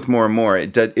coming out with more and more,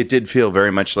 it did feel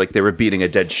very much like they were beating a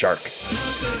dead shark.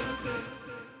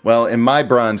 Well, in my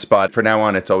bronze spot, from now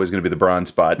on, it's always going to be the bronze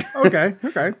spot. Okay.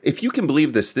 If you can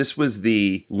believe this was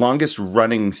the longest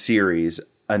running series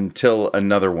until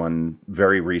another one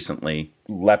very recently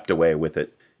leapt away with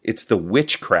it. It's the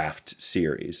Witchcraft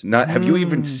series. Have you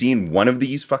even seen one of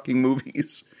these fucking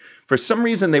movies? For some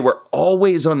reason, they were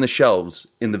always on the shelves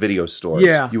in the video stores.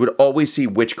 Yeah. You would always see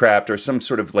Witchcraft or some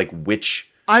sort of like witch.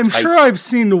 I'm sure I've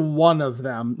seen one of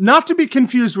them. Not to be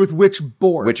confused with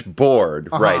Witchboard.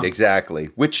 Witchboard, right, exactly.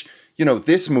 Which,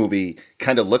 this movie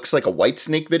kind of looks like a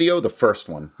Whitesnake video. The first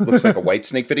one looks like a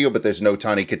Whitesnake video, but there's no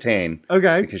Tawny Kitaen.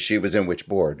 Okay. Because she was in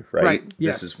Witchboard, right? Right,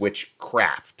 yes. This is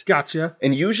Witchcraft. Gotcha.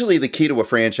 And usually the key to a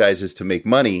franchise is to make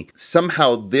money.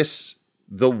 Somehow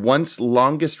the once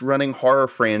longest running horror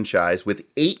franchise with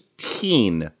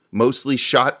 18 mostly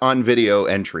shot on video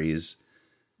entries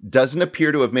doesn't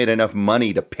appear to have made enough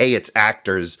money to pay its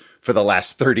actors for the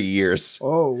last 30 years.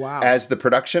 Oh, wow. As the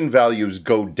production values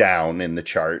go down in the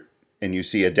chart, and you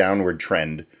see a downward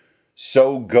trend,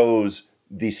 so goes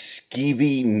the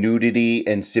skeevy nudity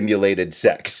and simulated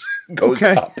sex goes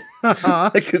up.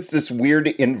 Like it's this weird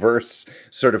inverse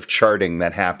sort of charting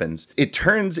that happens. It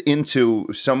turns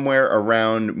into somewhere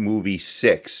around movie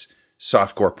 6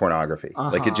 softcore pornography.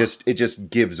 Like it just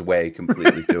gives way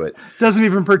completely to it. Doesn't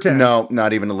even pretend. No,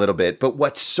 not even a little bit. But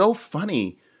what's so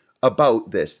funny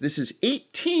about this is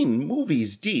 18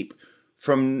 movies deep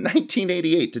from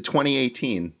 1988 to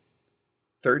 2018.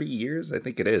 30 years, I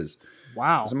think it is.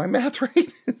 Wow. Is my math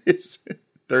right? It's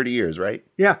 30 years, right?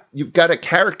 Yeah. You've got a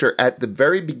character at the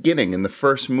very beginning in the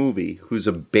first movie who's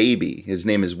a baby. His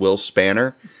name is Will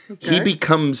Spanner. Okay. He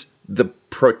becomes the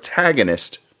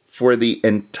protagonist for the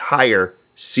entire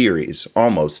series,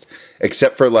 almost.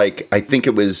 Except for, I think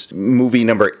it was movie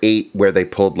number 8 where they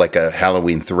pulled, a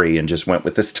Halloween 3 and just went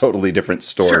with this totally different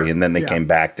story. Sure. And then they came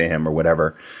back to him or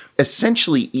whatever.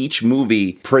 Essentially, each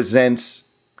movie presents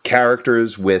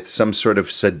characters with some sort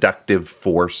of seductive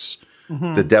force.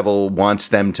 Mm-hmm. The devil wants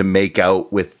them to make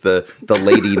out with the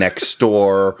lady next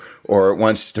door, or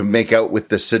wants to make out with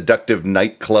the seductive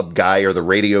nightclub guy or the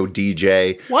radio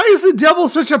DJ. Why is the devil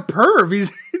such a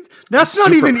perv? That's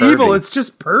not even pervy. Evil. It's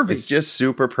just pervy. It's just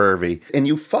super pervy. And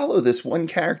you follow this one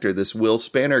character, this Will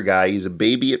Spanner guy. He's a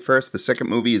baby at first. The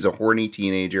second movie is a horny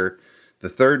teenager. The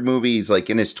third movie, he's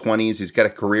in his 20s. He's got a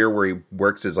career where he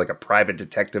works as a private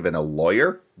detective and a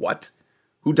lawyer. What?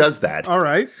 Who does that? All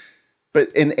right. But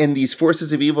and these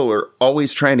forces of evil are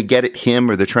always trying to get at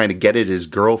him, or they're trying to get at his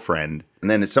girlfriend.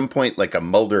 And then at some point, a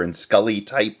Mulder and Scully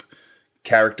type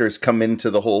characters come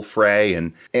into the whole fray,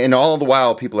 and all the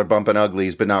while people are bumping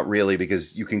uglies, but not really,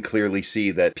 because you can clearly see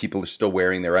that people are still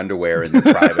wearing their underwear in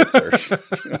their privates or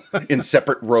in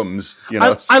separate rooms.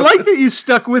 I like that you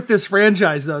stuck with this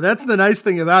franchise, though. That's the nice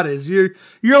thing about it, is you're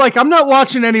like, I'm not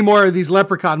watching any more of these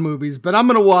Leprechaun movies, but I'm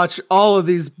going to watch all of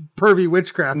these pervy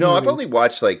witchcraft movies. I've only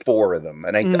watched 4 of them,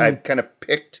 and I've kind of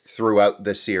picked throughout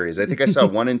the series. I think I saw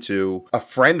 1 and 2. A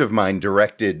friend of mine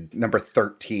directed number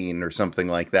 13 or something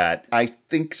like that. I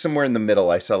think somewhere in the middle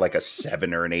I saw a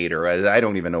 7 or an 8, or I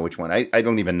don't even know which one. I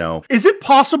don't even know. Is it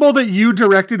possible that you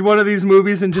directed one of these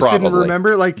movies and just didn't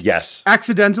remember? Yes.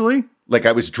 Accidentally?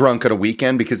 I was drunk on a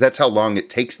weekend, because that's how long it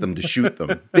takes them to shoot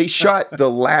them. They shot the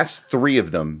last 3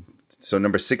 of them, so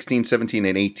number 16, 17,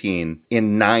 and 18,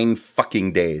 in 9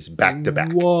 fucking days, back to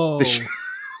back. Whoa.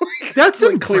 That's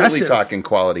impressive. Clearly talking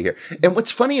quality here. And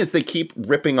what's funny is they keep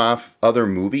ripping off other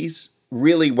movies.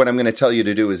 Really, what I'm going to tell you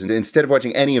to do is, instead of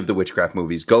watching any of the witchcraft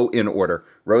movies, go in order.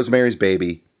 Rosemary's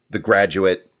Baby, The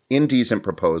Graduate, Indecent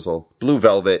Proposal, Blue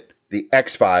Velvet, The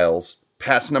X-Files.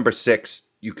 Past number 6,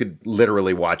 you could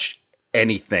literally watch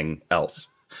anything else.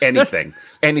 Anything.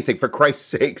 Anything. For Christ's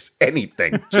sakes,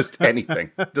 anything. Just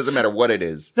anything. Doesn't matter what it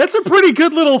is. That's a pretty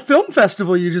good little film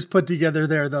festival you just put together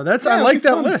there, though. I like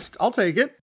that list. I'll take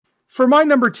it. For my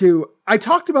number 2, I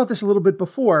talked about this a little bit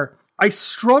before. I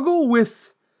struggle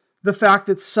with the fact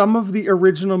that some of the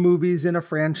original movies in a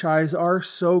franchise are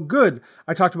so good.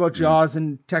 I talked about Jaws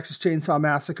and Texas Chainsaw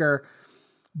Massacre,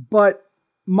 but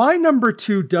my number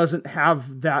 2 doesn't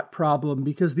have that problem,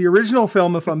 because the original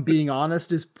film, if I'm being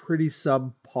honest, is pretty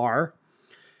subpar.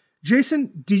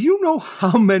 Jason, do you know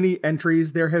how many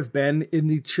entries there have been in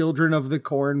the Children of the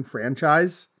Corn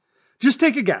franchise? Just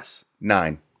take a guess.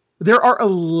 9. There are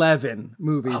 11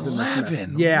 movies in this mess.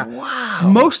 Yeah. Wow.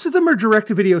 Most of them are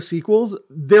direct-to-video sequels.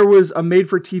 There was a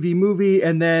made-for-TV movie,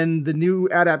 and then the new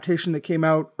adaptation that came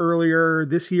out earlier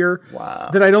this year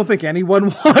that I don't think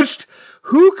anyone watched.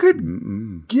 Who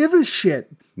could give a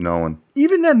shit? No one.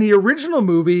 Even then, the original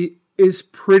movie is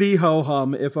pretty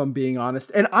ho-hum, if I'm being honest.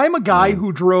 And I'm a guy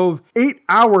who drove 8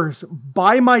 hours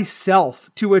by myself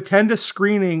to attend a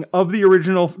screening of the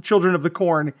original Children of the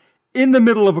Corn in the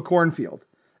middle of a cornfield.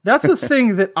 That's a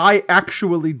thing that I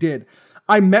actually did.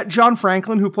 I met John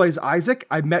Franklin, who plays Isaac.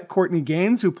 I met Courtney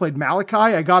Gaines, who played Malachi.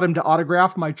 I got him to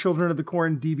autograph my Children of the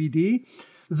Corn DVD.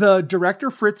 The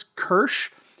director, Fritz Kirsch,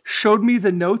 showed me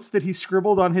the notes that he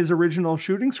scribbled on his original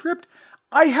shooting script.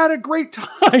 I had a great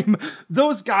time.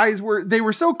 Those guys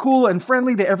were so cool and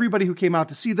friendly to everybody who came out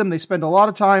to see them. They spent a lot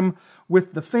of time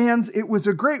with the fans. It was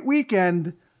a great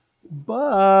weekend,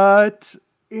 but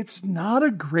it's not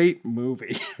a great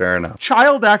movie. Fair enough.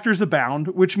 Child actors abound,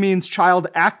 which means child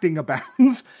acting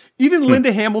abounds. Even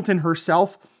Linda Hamilton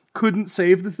herself couldn't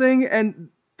save the thing. And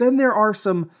then there are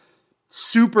some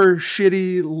super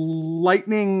shitty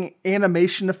lightning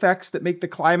animation effects that make the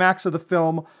climax of the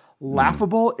film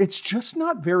laughable. It's just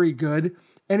not very good.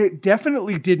 And it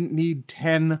definitely didn't need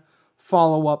 10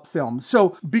 follow-up films.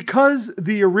 So because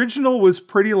the original was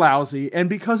pretty lousy and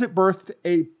because it birthed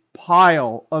a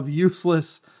pile of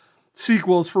useless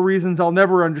sequels for reasons I'll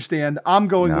never understand, I'm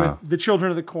going with The Children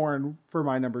of the Corn for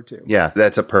my number 2. Yeah,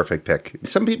 that's a perfect pick.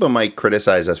 Some people might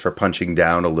criticize us for punching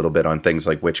down a little bit on things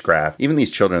like witchcraft. Even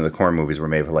these Children of the Corn movies were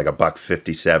made for like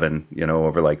 $1.57,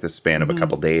 over like the span of a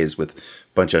couple days with a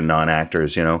bunch of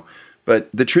non-actors, But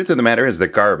the truth of the matter is they're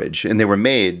garbage, and they were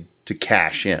made to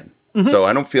cash in. So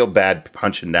I don't feel bad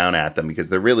punching down at them because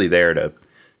they're really there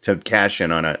to cash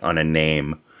in on a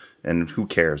name, and who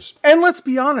cares? And let's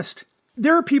be honest,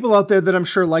 there are people out there that I'm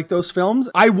sure like those films.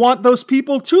 I want those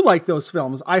people to like those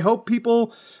films. I hope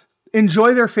people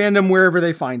enjoy their fandom wherever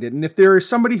they find it. And if there is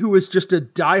somebody who is just a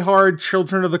diehard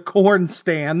Children of the Corn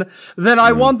stan, then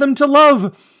I want them to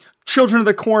love Children of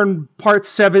the Corn Part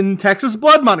 7 Texas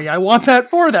Blood Money. I want that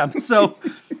for them. So,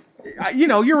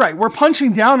 you're right. We're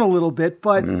punching down a little bit,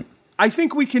 but I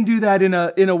think we can do that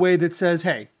in a way that says,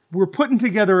 hey, we're putting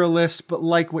together a list, but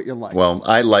like what you like. Well,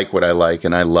 I like what I like,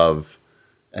 and I love,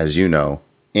 as you know,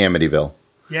 Amityville.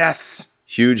 Yes.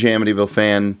 Huge Amityville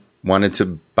fan. Wanted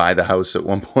to buy the house at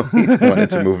one point. Wanted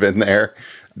to move in there.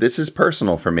 This is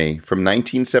personal for me. From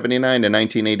 1979 to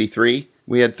 1983,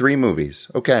 we had 3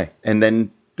 movies. Okay. And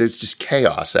then there's just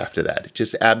chaos after that.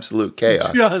 Just absolute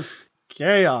chaos. Just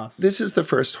chaos. This is the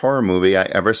first horror movie I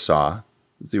ever saw. It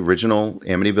was the original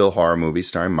Amityville horror movie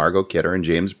starring Margot Kidder and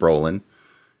James Brolin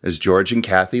as George and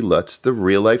Kathy Lutz, the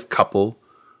real-life couple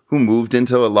who moved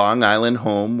into a Long Island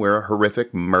home where a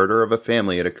horrific murder of a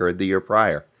family had occurred the year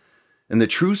prior. And the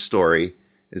true story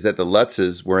is that the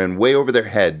Lutzes were in way over their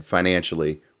head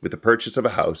financially with the purchase of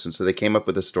a house, and so they came up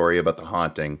with a story about the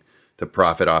haunting to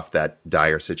profit off that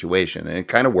dire situation. And it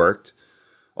kind of worked,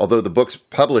 although the book's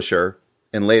publisher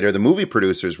and later the movie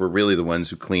producers were really the ones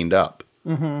who cleaned up.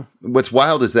 What's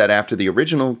wild is that after the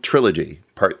original trilogy,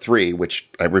 Part 3, which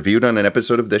I reviewed on an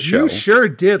episode of this show. You sure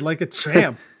did, like a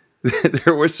champ.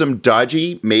 There were some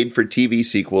dodgy made-for-TV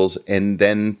sequels, and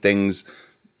then things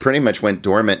pretty much went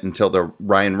dormant until the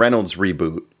Ryan Reynolds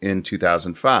reboot in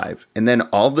 2005. And then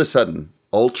all of a sudden,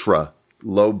 ultra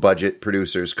low-budget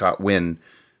producers caught wind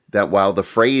that while the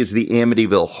phrase the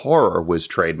Amityville Horror was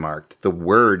trademarked, the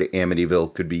word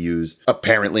Amityville could be used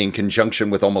apparently in conjunction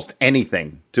with almost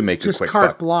anything to make just a quick carte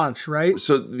buck. blanche, right?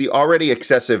 So the already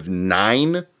excessive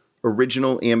 9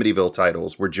 original Amityville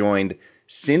titles were joined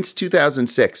since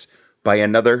 2006 by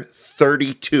another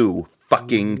 32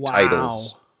 fucking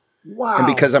titles. Wow. And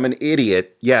because I'm an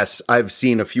idiot, yes, I've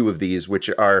seen a few of these, which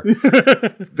are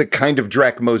the kind of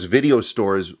dreck most video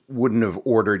stores wouldn't have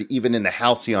ordered even in the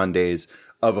halcyon days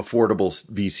of affordable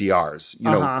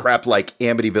VCRs. Crap like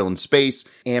Amityville in Space,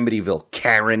 Amityville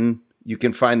Karen. You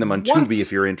can find them on Tubi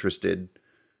if you're interested.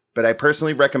 But I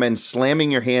personally recommend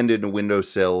slamming your hand into a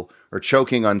windowsill or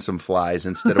choking on some flies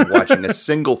instead of watching a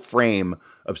single frame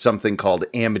of something called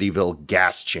Amityville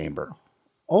Gas Chamber.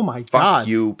 Oh my God. Fuck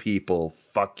you people.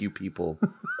 Fuck you people.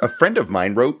 A friend of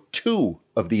mine wrote 2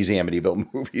 of these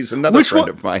Amityville movies. Another friend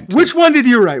of mine too. Which one did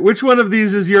you write? Which one of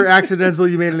these is your accidental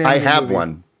you made an Amityville I have movie?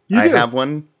 one. You do? have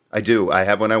one. I do. I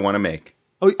have one I want to make.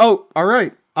 Oh, all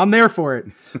right. I'm there for it.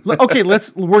 Okay,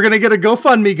 we're going to get a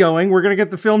GoFundMe going. We're going to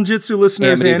get the Film Jitsu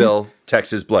listeners Amityville,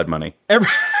 Texas Blood Money.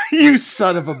 You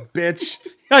son of a bitch.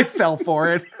 I fell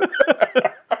for it.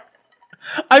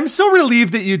 I'm so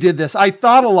relieved that you did this. I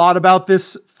thought a lot about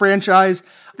this franchise.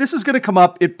 This is going to come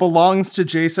up. It belongs to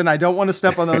Jason. I don't want to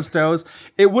step on those toes.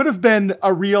 It would have been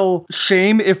a real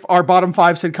shame if our bottom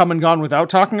 5s had come and gone without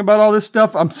talking about all this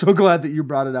stuff. I'm so glad that you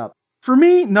brought it up. For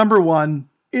me, number 1,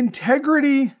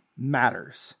 integrity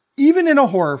matters. Even in a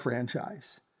horror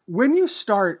franchise. When you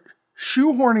start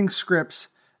shoehorning scripts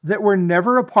that were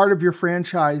never a part of your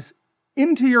franchise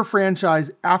into your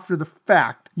franchise after the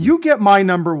fact, you get my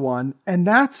number 1, and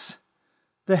that's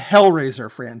the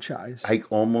Hellraiser franchise. I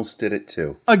almost did it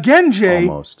too. Again, Jay,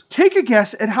 Almost. take a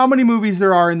guess at how many movies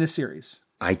there are in this series.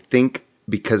 I think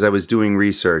because I was doing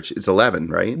research, it's 11,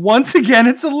 right? Once again,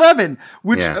 it's 11,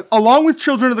 which, Yeah. along with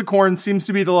Children of the Corn, seems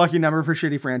to be the lucky number for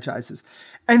shitty franchises.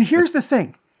 And here's the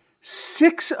thing.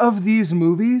 6 of these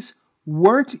movies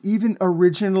weren't even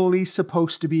originally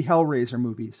supposed to be Hellraiser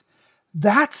movies.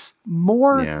 That's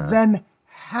more than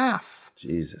half.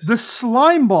 Jesus. The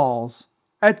slime balls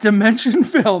at Dimension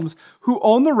Films, who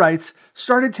own the rights,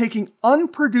 started taking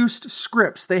unproduced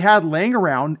scripts they had laying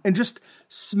around and just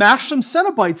smashed some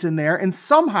Cenobites in there and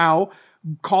somehow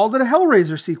called it a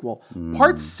Hellraiser sequel.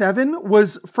 Part 7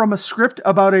 was from a script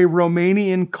about a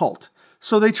Romanian cult,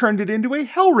 so they turned it into a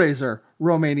Hellraiser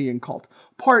Romanian cult.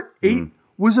 Part 8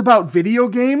 was about video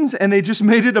games, and they just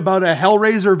made it about a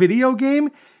Hellraiser video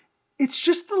game. It's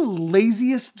just the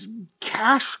laziest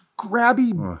cash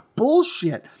grabby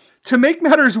bullshit. To make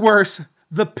matters worse,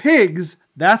 the pigs,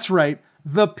 that's right,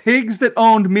 the pigs that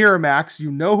owned Miramax,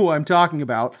 you know who I'm talking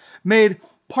about, made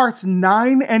parts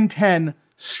 9 and 10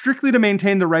 strictly to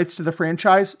maintain the rights to the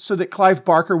franchise so that Clive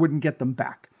Barker wouldn't get them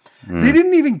back. They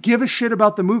didn't even give a shit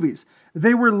about the movies.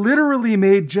 They were literally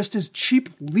made just as cheap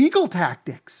legal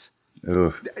tactics.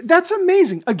 Ugh. That's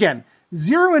amazing. Again,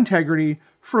 zero integrity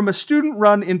from a student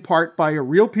run in part by a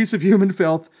real piece of human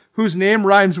filth whose name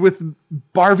rhymes with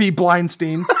Barvey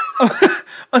Blindstein.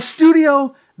 A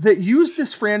studio that used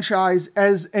this franchise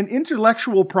as an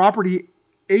intellectual property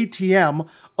ATM,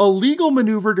 a legal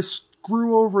maneuver to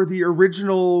screw over the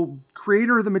original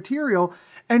creator of the material,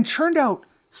 and churned out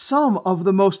some of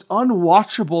the most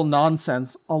unwatchable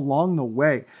nonsense along the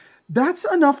way. That's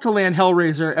enough to land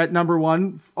Hellraiser at number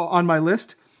 1 on my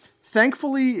list.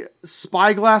 Thankfully,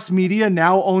 Spyglass Media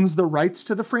now owns the rights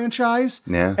to the franchise.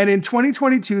 Yeah. And in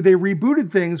 2022, they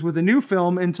rebooted things with a new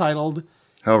film entitled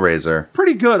Hellraiser.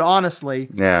 pretty good, honestly.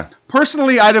 Yeah.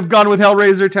 Personally, I'd have gone with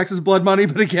Hellraiser, Texas Blood Money,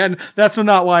 but again, that's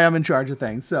not why I'm in charge of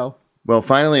things. So, Well,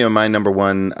 finally, on my number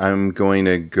 1, I'm going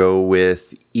to go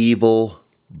with Evil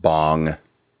Bong.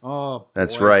 oh,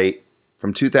 That's right.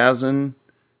 From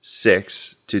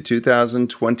 2006 to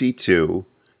 2022.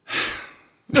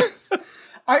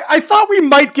 I thought we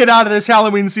might get out of this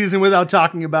Halloween season without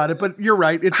talking about it, but you're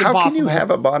right. It's How impossible. can you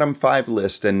have a bottom 5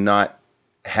 list and not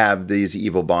have these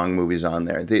Evil Bong movies on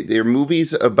there? They're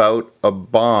movies about a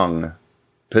bong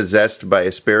possessed by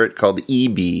a spirit called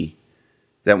EB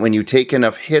that when you take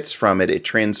enough hits from it, it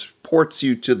transports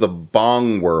you to the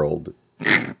bong world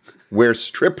where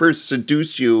strippers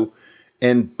seduce you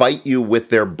and bite you with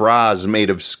their bras made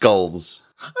of skulls.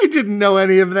 I didn't know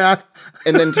any of that.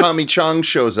 And then Tommy Chong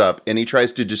shows up and he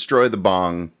tries to destroy the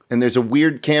bong. And there's a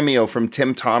weird cameo from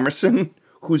Tim Thomerson,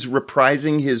 who's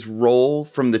reprising his role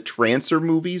from the Trancer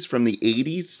movies from the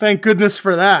 80s. Thank goodness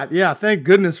for that. Yeah, thank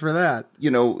goodness for that. You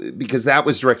know, because that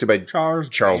was directed by Charles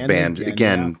Band.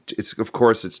 Again, it's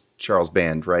Charles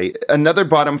Band, right? Another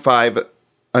bottom 5,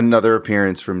 another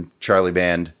appearance from Charlie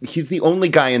Band. He's the only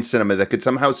guy in cinema that could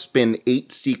somehow spin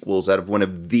 8 sequels out of one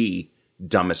of the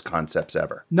dumbest concepts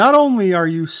ever. Not only are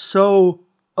you so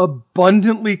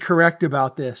abundantly correct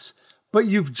about this, but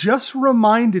you've just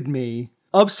reminded me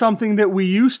of something that we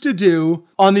used to do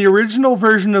on the original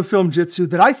version of Film Jitsu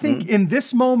that I think in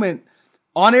this moment,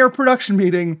 on-air production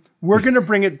meeting, we're going to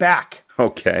bring it back.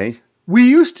 Okay. We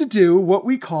used to do what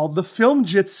we called the Film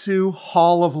Jitsu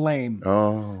Hall of Lame.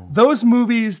 Oh. Those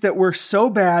movies that were so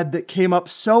bad that came up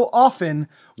so often,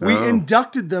 we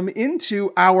inducted them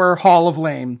into our Hall of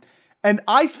Lame. And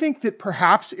I think that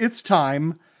perhaps it's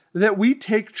time that we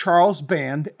take Charles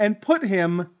Band and put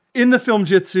him in the Film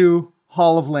Jitsu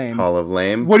Hall of Lame. Hall of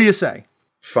Lame. What do you say?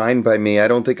 Fine by me. I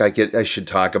don't think I should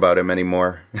talk about him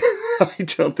anymore. I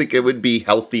don't think it would be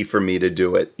healthy for me to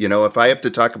do it. You know, if I have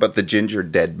to talk about the ginger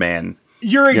dead man.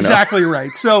 You're exactly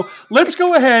right. So let's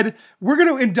go ahead. We're going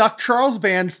to induct Charles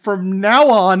Band from now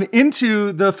on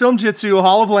into the Film Jitsu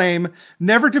Hall of Lame,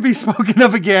 never to be spoken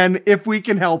of again if we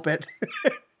can help it.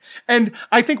 And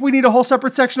I think we need a whole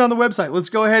separate section on the website. Let's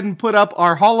go ahead and put up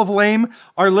our Hall of Lame.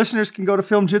 Our listeners can go to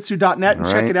filmjitsu.net and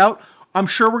check it out. I'm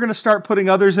sure we're going to start putting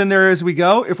others in there as we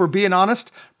go. If we're being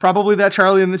honest, probably that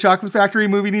Charlie and the Chocolate Factory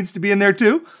movie needs to be in there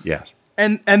too. Yes.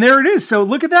 And there it is. So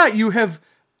look at that. You have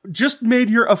just made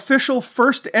your official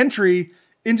first entry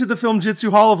into the Film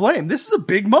Jitsu Hall of Lame. This is a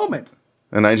big moment.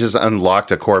 And I just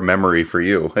unlocked a core memory for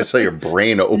you. I saw your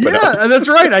brain open up. Yeah, that's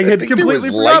right. I had completely there was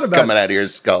forgot light about coming it. out of your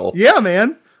skull. Yeah,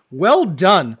 man. Well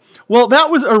done. Well, that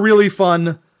was a really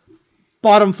fun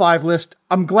bottom 5 list.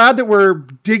 I'm glad that we're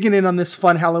digging in on this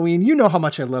fun Halloween. You know how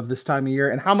much I love this time of year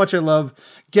and how much I love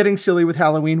getting silly with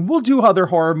Halloween. We'll do other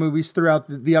horror movies throughout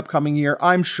the upcoming year,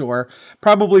 I'm sure.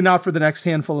 Probably not for the next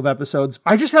handful of episodes.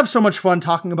 I just have so much fun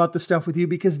talking about this stuff with you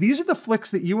because these are the flicks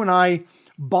that you and I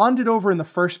bonded over in the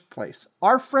first place.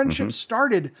 Our friendship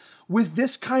started with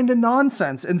this kind of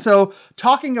nonsense. And so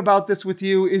talking about this with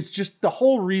you is just the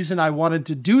whole reason I wanted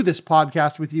to do this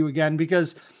podcast with you again,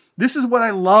 because this is what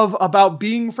I love about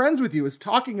being friends with you, is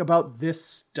talking about this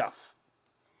stuff.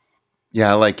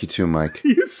 Yeah, I like you too, Mike.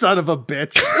 You son of a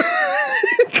bitch.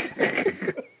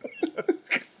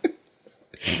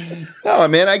 No,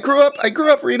 man, I grew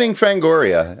up reading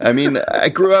Fangoria. I mean, I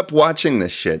grew up watching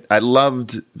this shit. I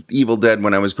loved Evil Dead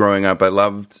when I was growing up.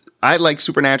 I like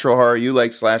supernatural horror. You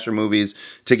like slasher movies.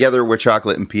 Together we're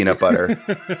chocolate and peanut butter.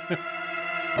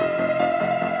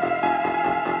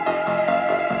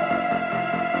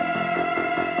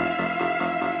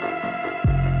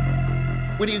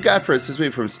 What do you got for us this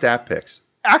week from Staff Picks?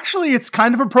 Actually, it's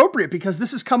kind of appropriate because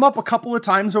this has come up a couple of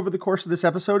times over the course of this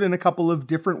episode in a couple of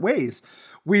different ways.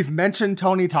 We've mentioned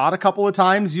Tony Todd a couple of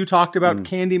times. You talked about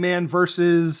Candyman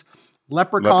versus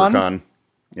Leprechaun.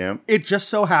 Yeah. It just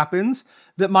so happens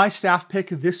that my staff pick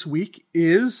this week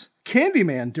is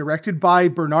Candyman, directed by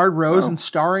Bernard Rose and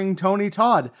starring Tony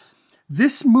Todd.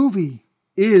 This movie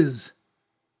is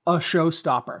a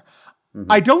showstopper.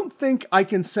 I don't think I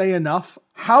can say enough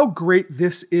how great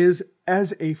this is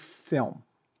as a film.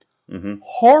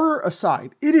 Horror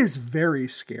aside, it is very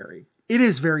scary. It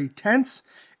is very tense.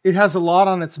 It has a lot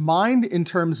on its mind in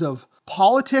terms of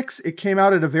politics. It came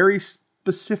out at a very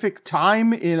specific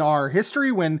time in our history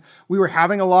when we were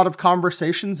having a lot of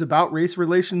conversations about race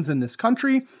relations in this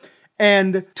country.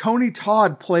 And Tony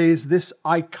Todd plays this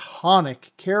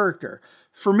iconic character.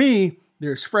 For me,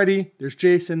 there's Freddy, there's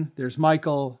Jason, there's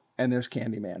Michael, and there's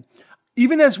Candyman.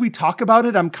 Even as we talk about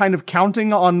it, I'm kind of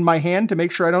counting on my hand to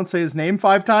make sure I don't say his name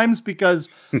 5 times because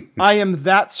I am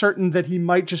that certain that he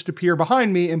might just appear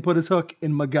behind me and put his hook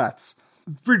in my guts.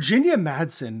 Virginia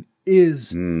Madsen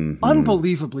is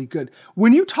unbelievably good.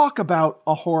 When you talk about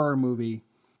a horror movie,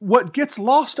 what gets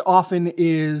lost often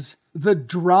is the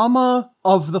drama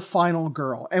of the final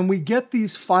girl. And we get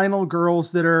these final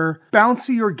girls that are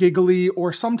bouncy or giggly,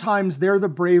 or sometimes they're the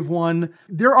brave one.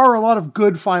 There are a lot of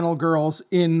good final girls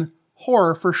in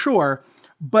horror for sure,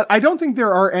 but I don't think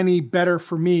there are any better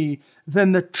for me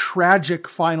than the tragic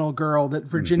final girl that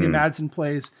Virginia Madsen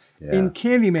plays in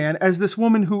Candyman, as this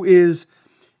woman who is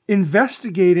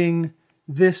investigating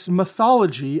this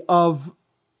mythology of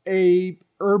a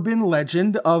urban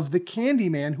legend of the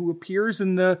Candyman who appears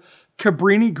in the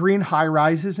Cabrini Green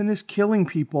high-rises and is killing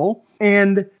people.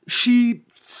 And she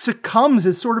succumbs,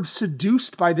 is sort of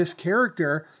seduced by this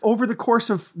character over the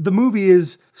course of the movie,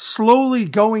 is slowly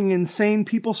going insane.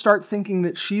 People start thinking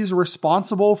that she's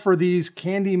responsible for these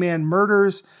Candyman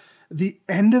murders. The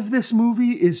end of this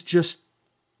movie is just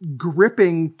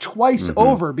gripping twice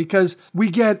over because we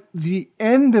get the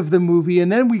end of the movie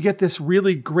and then we get this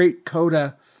really great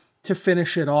coda to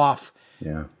finish it off.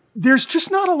 Yeah. There's just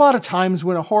not a lot of times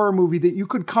when a horror movie that you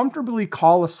could comfortably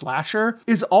call a slasher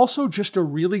is also just a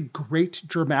really great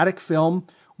dramatic film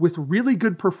with really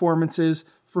good performances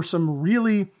for some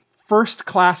really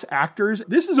first-class actors.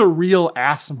 This is a real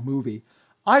ass movie.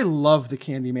 I love the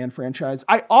Candyman franchise.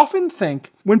 I often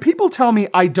think when people tell me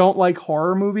I don't like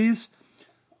horror movies,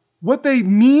 what they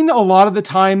mean a lot of the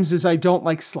times is I don't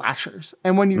like slashers.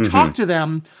 And when you talk to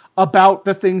them about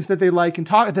the things that they like and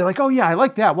talk, they're like, oh yeah, I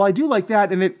like that. Well, I do like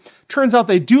that. And it turns out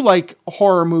they do like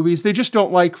horror movies. They just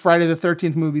don't like Friday the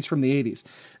 13th movies from the 80s.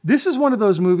 This is one of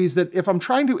those movies that if I'm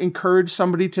trying to encourage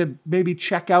somebody to maybe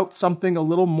check out something a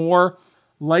little more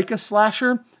like a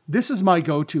slasher, this is my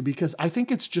go-to because I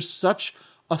think it's just such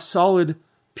a solid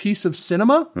piece of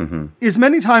cinema. As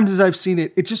many times as I've seen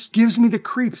it, it just gives me the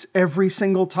creeps every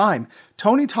single time.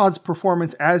 Tony Todd's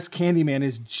performance as Candyman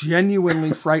is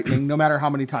genuinely frightening no matter how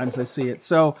many times I see it.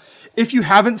 So if you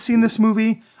haven't seen this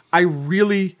movie, I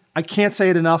can't say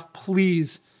it enough.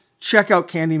 Please check out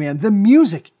Candyman. The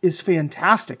music is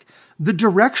fantastic. The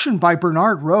direction by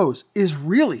Bernard Rose is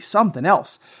really something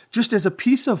else. Just as a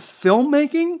piece of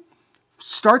filmmaking,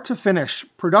 start to finish,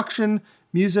 production,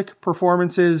 music,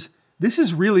 performances, this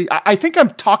is really, I think I'm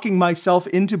talking myself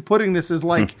into putting this as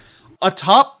like a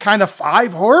top kind of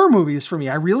 5 horror movies for me.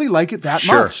 I really like it that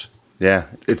much. Yeah,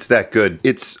 it's that good.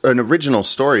 It's an original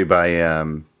story by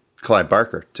Clive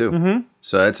Barker, too.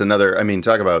 So that's another, I mean,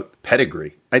 talk about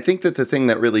pedigree. I think that the thing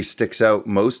that really sticks out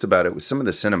most about it was some of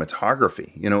the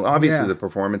cinematography. You know, obviously the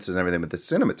performances and everything, but the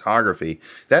cinematography,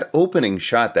 that opening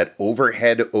shot, that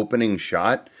overhead opening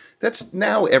shot, That's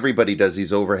now everybody does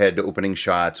these overhead opening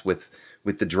shots with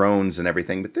the drones and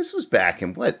everything. But this was back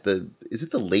in is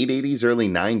it the late 80s, early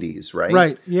 90s, right?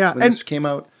 Right, yeah. When this came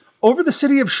out. Over the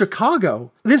city of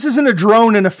Chicago. This isn't a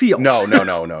drone in a field. No.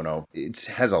 It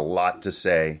has a lot to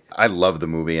say. I love the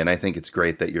movie, and I think it's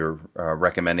great that you're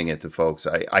recommending it to folks.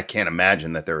 I can't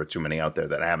imagine that there are too many out there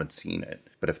that haven't seen it.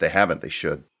 But if they haven't, they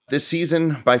should. This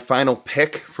season, my final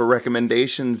pick for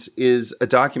recommendations is a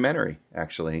documentary,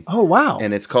 actually. Oh, wow.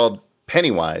 And it's called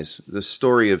Pennywise, the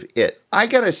story of it. I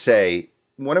gotta say,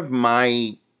 one of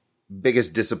my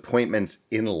biggest disappointments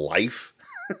in life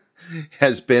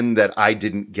has been that I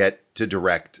didn't get to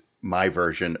direct my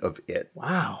version of it.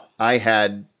 Wow. I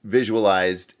had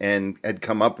visualized and had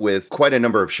come up with quite a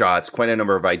number of shots, quite a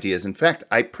number of ideas. In fact,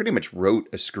 I pretty much wrote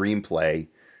a screenplay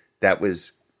that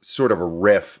was sort of a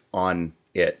riff on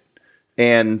it.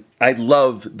 And I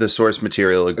love the source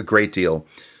material a great deal.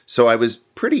 So I was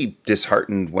pretty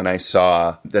disheartened when I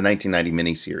saw the 1990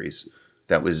 miniseries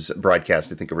that was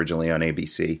broadcast, I think, originally on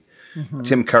ABC. Mm-hmm.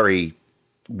 Tim Curry,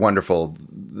 wonderful.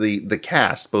 The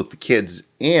cast, both the kids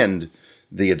and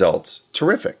the adults,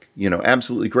 terrific.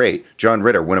 Absolutely great. John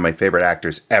Ritter, one of my favorite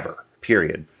actors ever,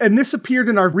 period. And this appeared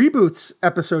in our Reboots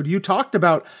episode. You talked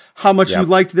about how much you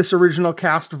liked this original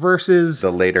cast versus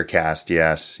the later cast,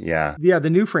 yes, yeah. Yeah, the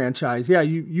new franchise. Yeah,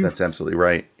 you That's absolutely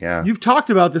right, yeah. You've talked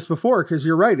about this before, because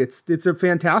you're right. It's a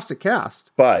fantastic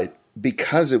cast. But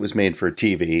because it was made for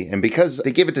TV and because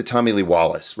they gave it to Tommy Lee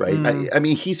Wallace, right? I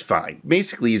mean, he's fine.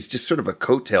 Basically, he's just sort of a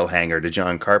coattail hanger to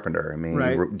John Carpenter. I mean,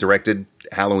 He directed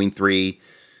Halloween 3.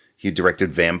 He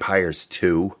directed Vampires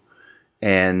 2.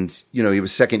 And, he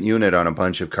was second unit on a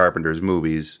bunch of Carpenter's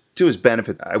movies. To his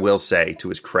benefit, I will say, to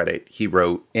his credit, he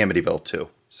wrote Amityville 2.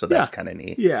 So that's kind of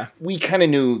neat. Yeah. We kind of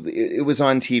knew it was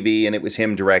on TV and it was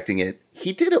him directing it.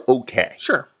 He did it okay.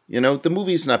 Sure. The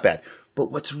movie's not bad. But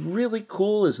what's really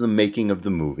cool is the making of the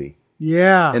movie.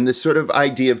 Yeah. And this sort of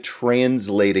idea of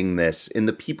translating this in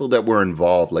the people that were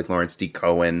involved, like Lawrence D.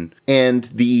 Cohen, and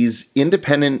these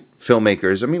independent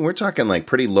filmmakers. I mean, we're talking like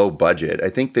pretty low budget. I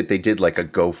think that they did like a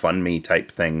GoFundMe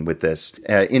type thing with this,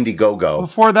 Indiegogo.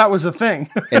 Before that was a thing.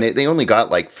 And they only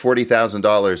got like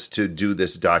 $40,000 to do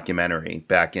this documentary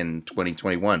back in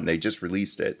 2021. They just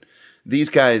released it. These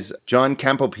guys, John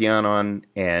Campopianon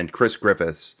and Chris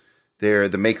Griffiths, they're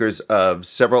the makers of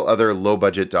several other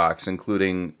low-budget docs,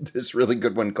 including this really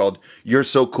good one called You're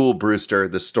So Cool, Brewster,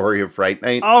 The Story of Fright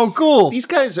Night. Oh, cool. These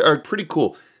guys are pretty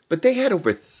cool. But they had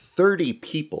over 30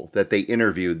 people that they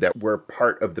interviewed that were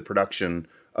part of the production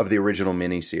of the original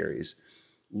miniseries.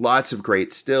 Lots of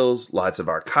great stills, lots of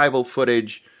archival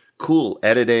footage, cool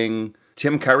editing.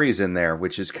 Tim Curry's in there,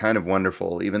 which is kind of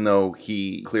wonderful. Even though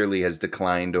he clearly has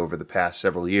declined over the past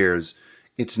several years,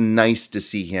 it's nice to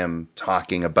see him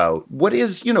talking about what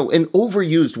is, an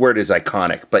overused word is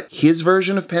iconic, but his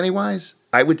version of Pennywise,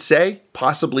 I would say,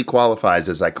 possibly qualifies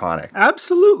as iconic.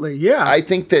 Absolutely, yeah. I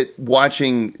think that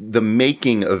watching the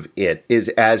making of it is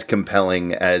as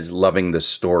compelling as loving the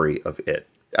story of it.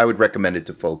 I would recommend it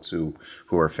to folks who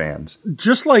are fans.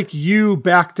 Just like you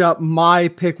backed up my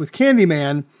pick with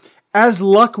Candyman, as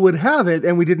luck would have it,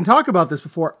 and we didn't talk about this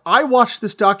before, I watched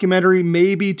this documentary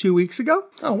maybe 2 weeks ago.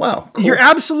 Oh, wow. Cool. You're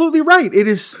absolutely right. It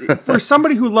is, for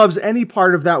somebody who loves any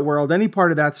part of that world, any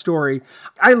part of that story,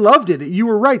 I loved it. You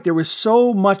were right. There was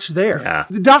so much there. Yeah.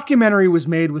 The documentary was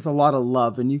made with a lot of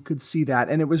love, and you could see that.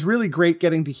 And it was really great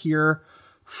getting to hear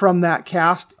from that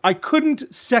cast. I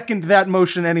couldn't second that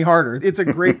motion any harder. It's a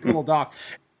great little doc.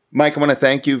 Mike, I want to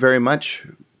thank you very much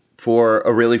for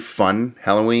a really fun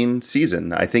Halloween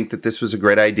season. I think that this was a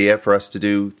great idea for us to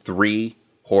do 3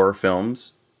 horror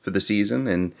films for the season.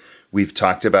 And we've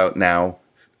talked about now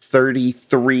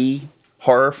 33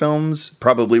 horror films,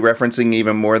 probably referencing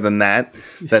even more than that.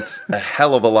 That's a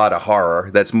hell of a lot of horror.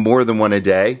 That's more than one a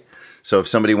day. So if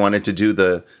somebody wanted to do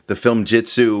the Film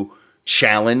Jitsu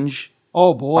challenge,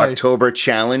 oh boy, October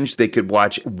challenge, they could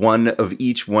watch one of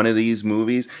each one of these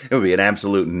movies. It would be an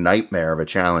absolute nightmare of a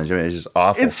challenge. I mean, it's just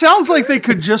awful. It sounds like they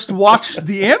could just watch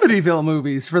the Amityville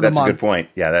movies for the month. That's a good point.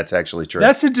 Yeah, that's actually true.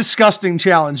 That's a disgusting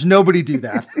challenge. Nobody do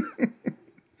that.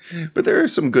 But there are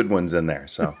some good ones in there.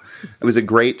 So it was a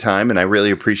great time, and I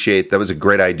really appreciate that. Was a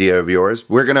great idea of yours.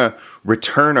 We're going to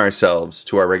return ourselves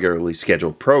to our regularly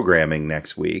scheduled programming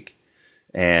next week,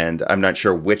 and I'm not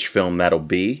sure which film that'll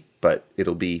be, but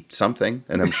it'll be something,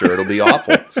 and I'm sure it'll be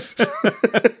awful.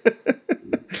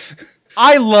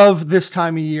 I love this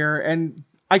time of year, and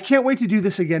I can't wait to do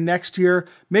this again next year.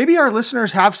 Maybe our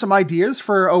listeners have some ideas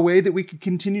for a way that we could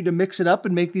continue to mix it up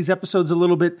and make these episodes a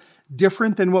little bit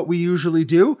different than what we usually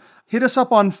do. Hit us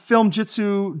up on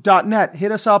filmjitsu.net.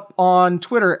 Hit us up on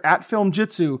Twitter at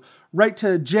filmjitsu. Write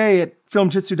to Jay at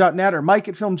filmjitsu.net or Mike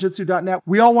at filmjitsu.net.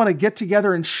 We all want to get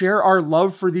together and share our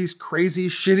love for these crazy,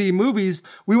 shitty movies.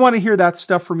 We want to hear that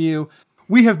stuff from you.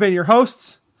 We have been your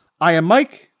hosts. I am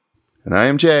Mike. And I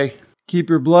am Jay. Keep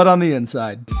your blood on the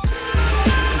inside.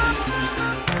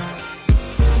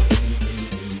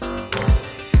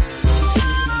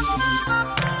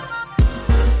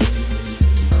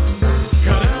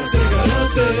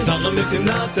 Mislim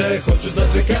na te, hoću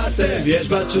znat sve kate,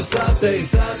 vježbat ću sate i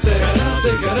sate.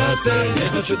 Karate,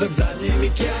 vježbat ću dok zadnji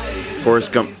mi kjaj.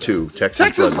 Forrest Gump 2,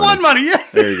 Texas Blood Money,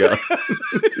 yes! There you go.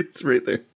 It's right there.